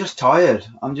I'm just tired.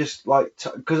 I'm just like,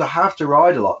 because I have to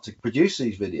ride a lot to produce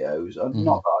these videos.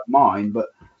 Not that I mind, but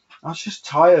I was just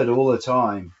tired all the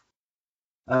time.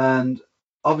 And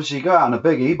obviously, you go out on a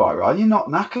big e-bike ride, you're not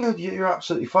knackered. You're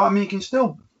absolutely fine. I mean, you can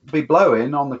still be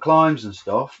blowing on the climbs and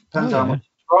stuff. Depends how much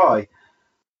you try.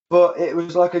 But it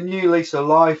was like a new lease of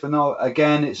life, and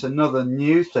again, it's another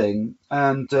new thing.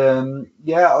 And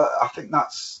I think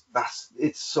that's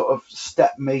it's sort of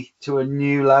stepped me to a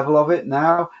new level of it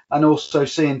now. And also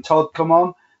seeing Todd come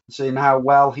on, and seeing how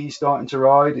well he's starting to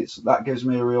ride, that gives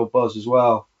me a real buzz as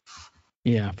well.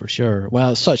 Yeah, for sure.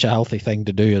 Well, it's such a healthy thing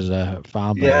to do as a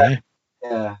family.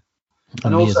 Yeah.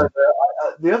 And also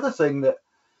the other thing that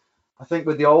I think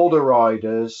with the older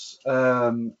riders,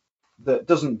 that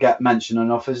doesn't get mentioned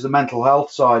enough is the mental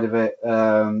health side of it.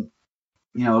 You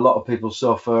know, a lot of people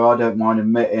suffer. I don't mind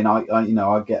admitting,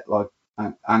 I get like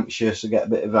anxious, I get a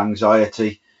bit of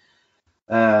anxiety,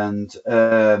 and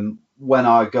when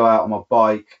I go out on my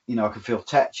bike, you know, I can feel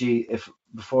tetchy. If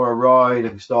before I ride, I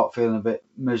can start feeling a bit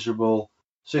miserable.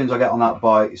 As soon as I get on that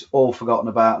bike, it's all forgotten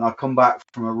about, and I come back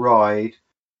from a ride,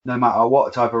 no matter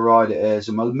what type of ride it is,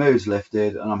 and my mood's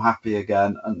lifted, and I'm happy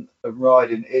again. And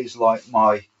riding is like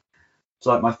my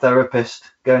therapist,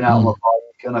 going out on my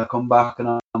bike, and I come back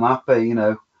and I'm happy, you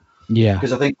know. Yeah.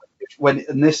 Because I think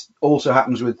and this also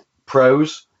happens with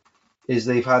pros, is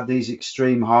they've had these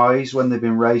extreme highs when they've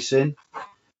been racing,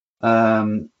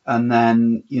 and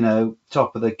then, you know,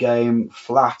 top of the game,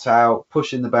 flat out,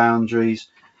 pushing the boundaries,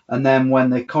 and then when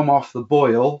they come off the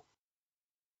boil,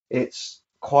 it's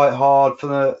quite hard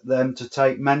for them to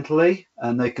take mentally,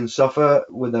 and they can suffer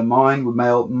with their mind, with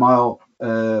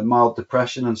mild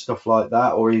depression and stuff like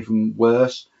that, or even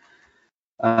worse.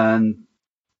 And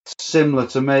similar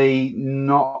to me,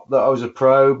 not that I was a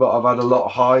pro, but I've had a lot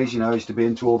of highs. You know, I used to be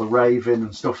into all the raving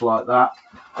and stuff like that.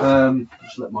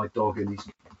 Just let my dog in, he's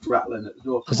rattling at the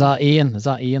door. Is that Ian,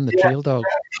 the trail dog?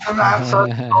 I'm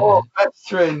outside the door,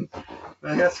 pestering.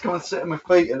 He has to come and sit at my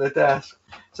feet at the desk.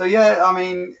 So yeah, I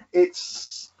mean,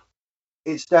 it's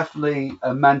definitely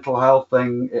a mental health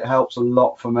thing. It helps a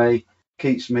lot for me,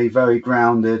 keeps me very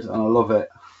grounded, and I love it.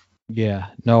 Yeah,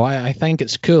 no, I think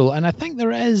it's cool, and I think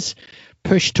there is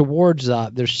push towards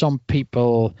that. There's some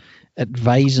people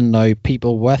advising now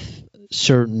people with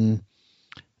certain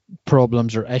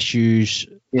problems or issues,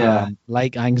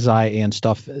 like anxiety and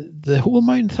stuff. The whole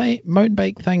mountain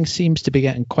bike thing seems to be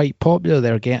getting quite popular.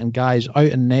 They're getting guys out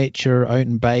in nature, out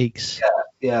in bikes.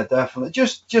 Yeah, definitely.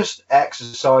 Just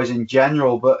exercise in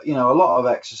general, but a lot of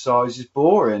exercise is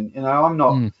boring. I'm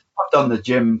not. I've done the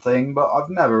gym thing, but I've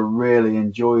never really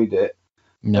enjoyed it.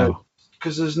 No,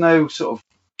 because there's no sort of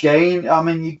gain. I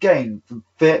mean, you gain from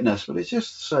fitness, but it's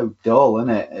just so dull,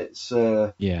 isn't it? It's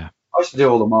I used to do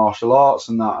all the martial arts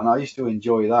and that, and I used to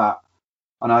enjoy that.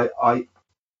 And I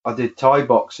did Thai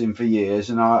boxing for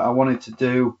years, and I wanted to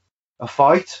do a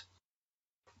fight.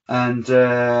 And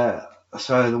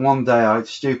so the one day I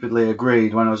stupidly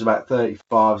agreed when I was about 35.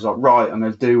 I was like, right, I'm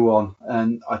going to do one.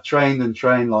 And I trained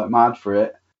like mad for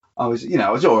it. I was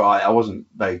all right. I wasn't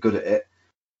very good at it.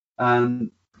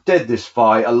 And did this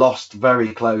fight. I lost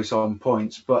very close on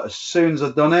points, but as soon as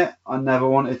I'd done it, I never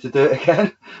wanted to do it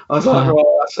again. I was like, right,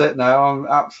 that's it now. I'm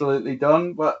absolutely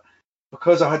done. But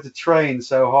because I had to train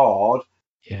so hard,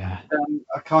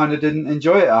 I kind of didn't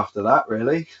enjoy it after that,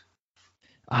 really.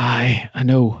 I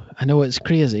know it's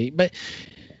crazy, but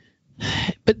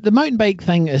the mountain bike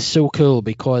thing is so cool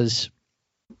because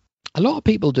a lot of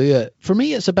people do it. For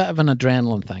me, it's a bit of an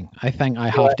adrenaline thing. I think I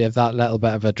have to have that little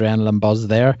bit of adrenaline buzz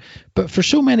there. But for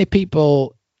so many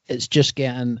people, it's just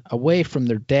getting away from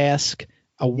their desk,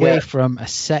 away from a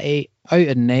city, out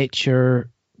in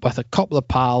nature with a couple of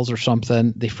pals or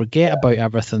something. They forget about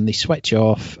everything. They switch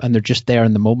off and they're just there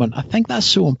in the moment. I think that's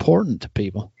so important to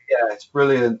people. Yeah, it's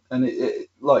brilliant. And it,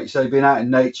 like you say, being out in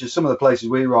nature, some of the places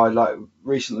we ride, like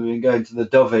recently we've been going to the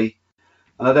Dovey.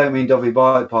 And I don't mean Dovey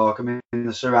Bike Park, I mean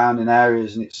the surrounding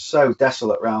areas, and it's so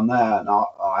desolate around there. And I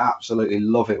absolutely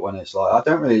love it when it's like, I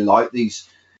don't really like these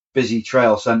busy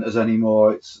trail centres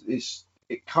anymore.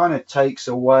 It kind of takes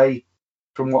away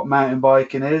from what mountain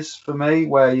biking is for me,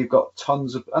 where you've got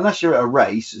tons of, unless you're at a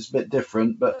race, it's a bit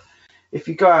different. But if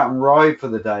you go out and ride for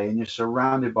the day and you're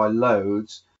surrounded by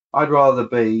loads, I'd rather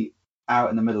be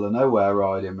out in the middle of nowhere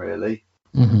riding, really.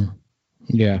 Mm-hmm.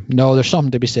 Yeah, no, there's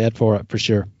something to be said for it, for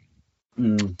sure.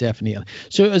 Definitely.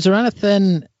 So is there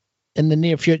anything in the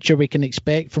near future we can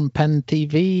expect from Pin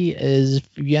TV? Is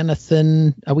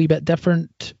anything a wee bit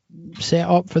different set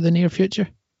up for the near future?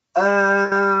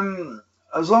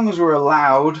 As long as we're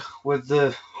allowed with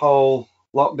the whole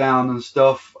lockdown and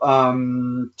stuff,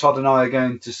 Todd and I are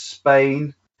going to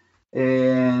Spain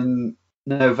in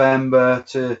November,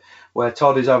 to where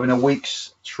Todd is having a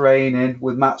week's training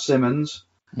with Matt Simmons.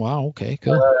 Wow, okay,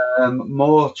 cool.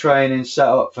 More training set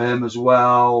up for him as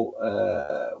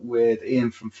well, with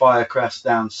Ian from Firecrest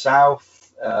down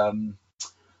south. I've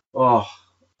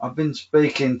been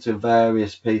speaking to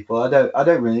various people. I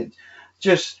don't really,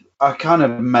 I kind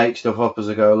of make stuff up as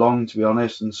I go along, to be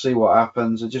honest, and see what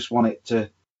happens. I just want it to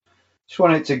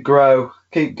grow,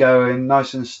 keep going,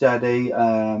 nice and steady.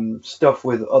 Stuff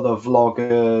with other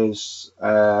vloggers,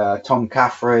 Tom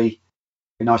Caffrey.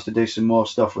 Be nice to do some more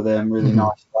stuff with him. Really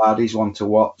nice lad. He's one to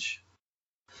watch.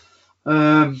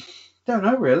 Don't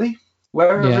know really.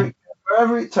 Wherever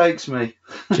it takes me.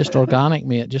 Just organic,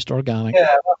 mate. Just organic.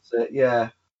 Yeah, that's it. Yeah.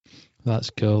 That's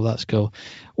cool.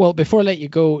 Well, before I let you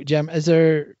go, Jim, is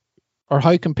there, or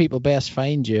how can people best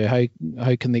find you? How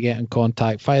can they get in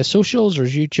contact? Via socials, or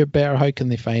is YouTube better? How can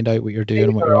they find out what you're doing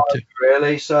and what you're up to?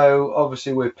 Really. So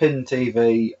obviously we're Pin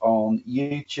TV on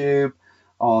YouTube,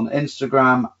 on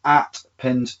Instagram at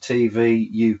Pinned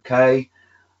TV UK,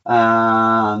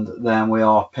 and then we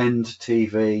are Pinned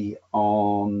TV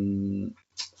on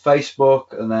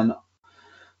Facebook. And then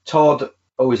Todd,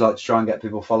 always like to try and get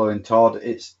people following Todd.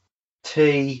 It's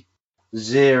T0DNEY,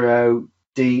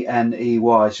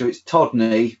 so it's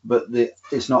Todney, but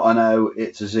it's not an O,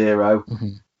 it's a 0.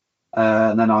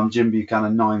 And then I'm Jim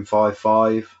Buchanan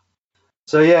 955.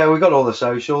 So yeah, we got all the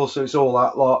socials, so it's all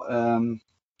that lot.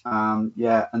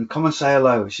 And come and say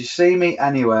hello. If you see me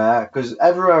anywhere, because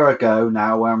everywhere I go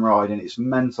now where I'm riding, it's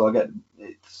mental. I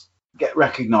get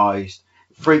recognised.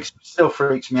 Still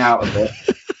freaks me out a bit.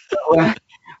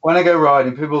 When I go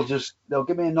riding, people they'll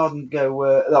give me a nod and go,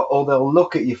 or they'll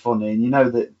look at you funny, and you know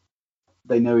that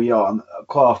they know who you are. And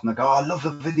quite often they go, "Oh, I love the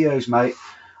videos, mate,"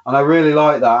 and I really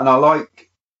like that. And I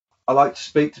like to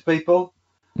speak to people.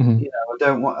 I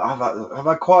don't want. I've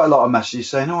had quite a lot of messages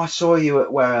saying, "Oh, I saw you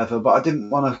at wherever, but I didn't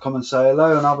want to come and say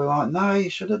hello." And I'll be like, "No, you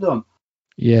should have done."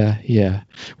 Yeah.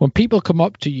 When people come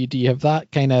up to you, do you have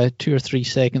that kind of 2 or 3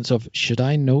 seconds of, "Should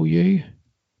I know you?"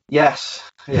 Yes.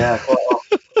 Yeah. Quite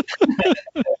often.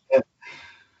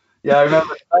 Yeah, I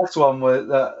remember the first one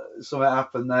where something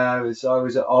happened there. I was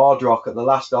at Ardrock, at the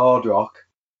last Ardrock,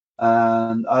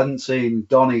 And I hadn't seen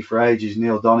Donny for ages,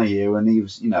 Neil Donahue, and he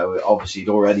was, obviously he'd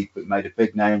already made a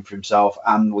big name for himself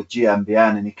and with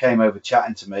GMBN, and he came over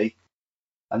chatting to me.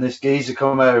 And this geezer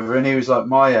come over, and he was like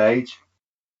my age,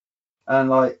 and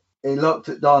like he looked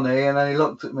at Donny, and then he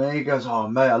looked at me. He goes, "Oh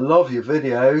mate, I love your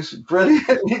videos, brilliant."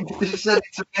 He said it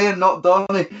to me and not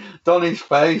Donny. Donny's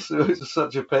face, it was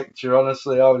such a picture.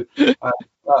 Honestly, that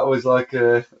was like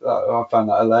I found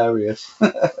that hilarious.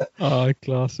 Oh,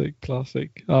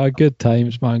 classic. Oh, good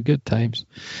times, man, good times.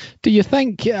 Do you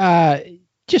think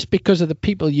just because of the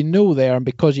people you know there and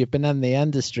because you've been in the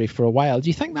industry for a while, do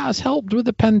you think that has helped with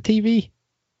the Pin TV?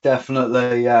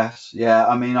 Definitely, yes. Yeah,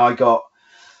 I mean, I got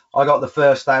the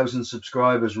first 1,000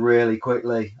 subscribers really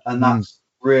quickly, and that's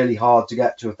really hard to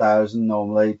get to 1,000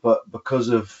 normally. But because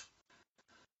of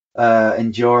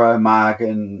Enduro Mag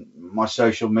and my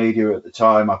social media at the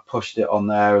time, I pushed it on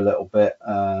there a little bit,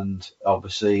 and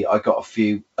obviously I got a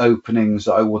few openings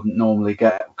that I wouldn't normally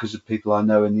get because of people I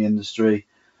know in the industry,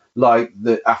 like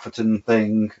the Atherton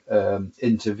thing,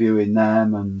 interviewing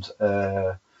them, and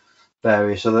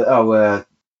various other.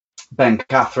 Ben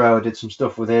Cathro, I did some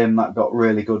stuff with him that got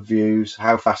really good views.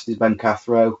 How fast is Ben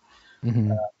Cathro?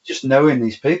 Just knowing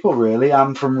these people, really,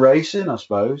 and from racing, I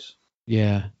suppose.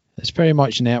 Yeah, it's very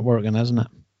much networking, isn't it?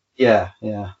 Yeah,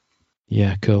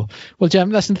 cool. Well, Jim,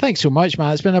 listen, thanks so much,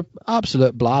 man. It's been an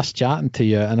absolute blast chatting to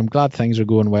you, and I'm glad things are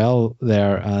going well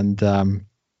there. And the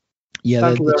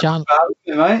channel.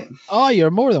 You, mate. Oh, you're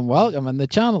more than welcome, and the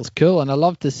channel's cool, and I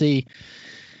love to see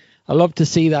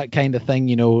that kind of thing,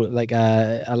 like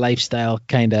a lifestyle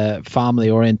kind of family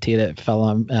orientated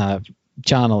film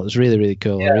channel. It's really, really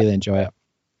cool. Yeah. I really enjoy it.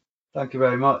 Thank you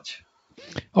very much.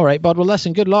 All right, bud. Well,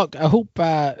 listen, good luck. I hope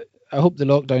the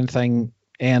lockdown thing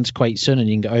ends quite soon and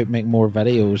you can get out, make more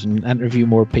videos and interview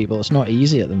more people. It's not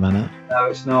easy at the minute. No,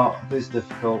 it's not. It's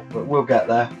difficult, but we'll get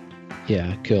there.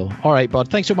 Yeah, cool. All right, bud.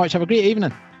 Thanks so much. Have a great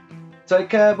evening. Take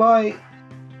care. Bye.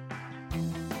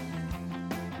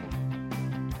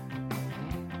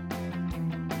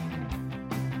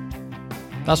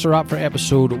 That's a wrap for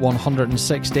episode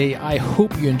 160. I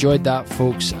hope you enjoyed that,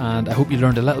 folks, and I hope you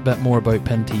learned a little bit more about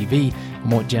Pin TV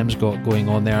and what Jim's got going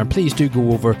on there. And please do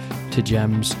go over to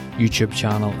Jim's YouTube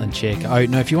channel and check it out.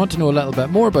 Now, if you want to know a little bit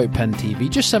more about Pin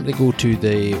TV, just simply go to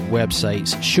the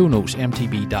website's show notes,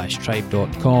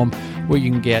 mtb-tribe.com, where you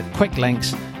can get quick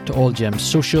links to all Jim's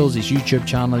socials, his YouTube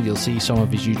channel. You'll see some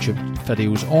of his YouTube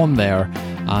videos on there,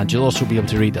 and you'll also be able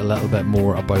to read a little bit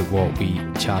more about what we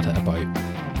chatted about.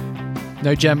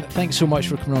 Now, Jim, thanks so much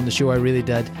for coming on the show. I really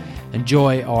did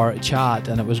enjoy our chat,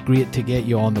 and it was great to get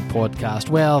you on the podcast.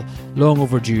 Well, long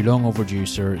overdue,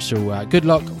 sir. So good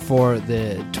luck for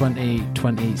the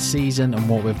 2020 season and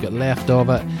what we've got left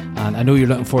of it. And I know you're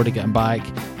looking forward to getting back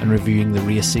and reviewing the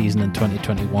race season in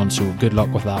 2021. So good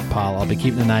luck with that, pal. I'll be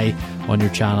keeping an eye on your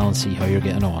channel and see how you're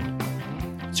getting on.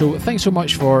 So thanks so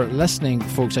much for listening,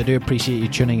 folks. I do appreciate you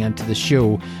tuning into the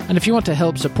show. And if you want to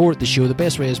help support the show, the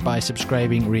best way is by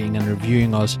subscribing, rating and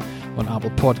reviewing us on Apple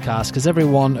Podcasts, because every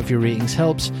one of your ratings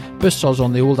helps boost us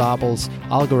on the old Apple's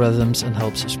algorithms and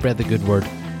helps spread the good word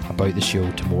about the show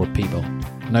to more people.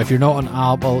 Now, if you're not on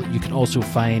Apple, you can also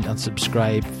find and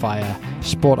subscribe via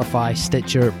Spotify,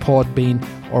 Stitcher, Podbean,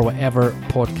 or whatever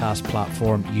podcast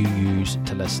platform you use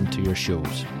to listen to your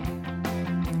shows.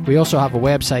 We also have a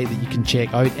website that you can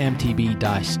check out,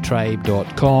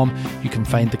 mtb-tribe.com. You can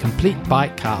find the complete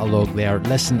back catalogue there,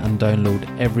 listen and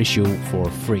download every show for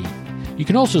free. You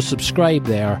can also subscribe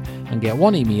there and get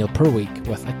one email per week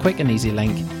with a quick and easy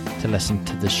link to listen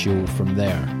to the show from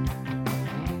there.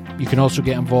 You can also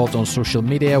get involved on social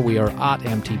media. We are at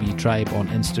MTB Tribe on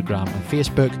Instagram and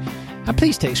Facebook. And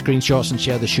please take screenshots and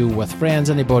share the show with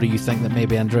friends, anybody you think that may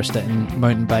be interested in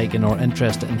mountain biking or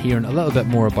interested in hearing a little bit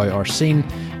more about our scene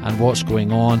and what's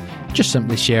going on. Just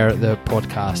simply share the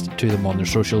podcast to them on their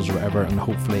socials or whatever, and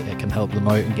hopefully it can help them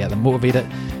out and get them motivated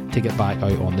to get back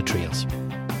out on the trails.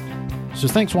 So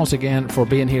thanks once again for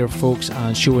being here, folks,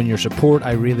 and showing your support.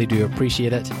 I really do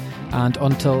appreciate it. And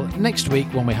until next week,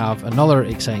 when we have another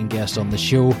exciting guest on the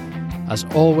show, as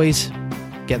always,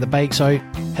 get the bikes out,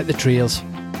 hit the trails,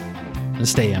 and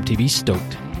stay MTB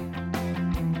stoked.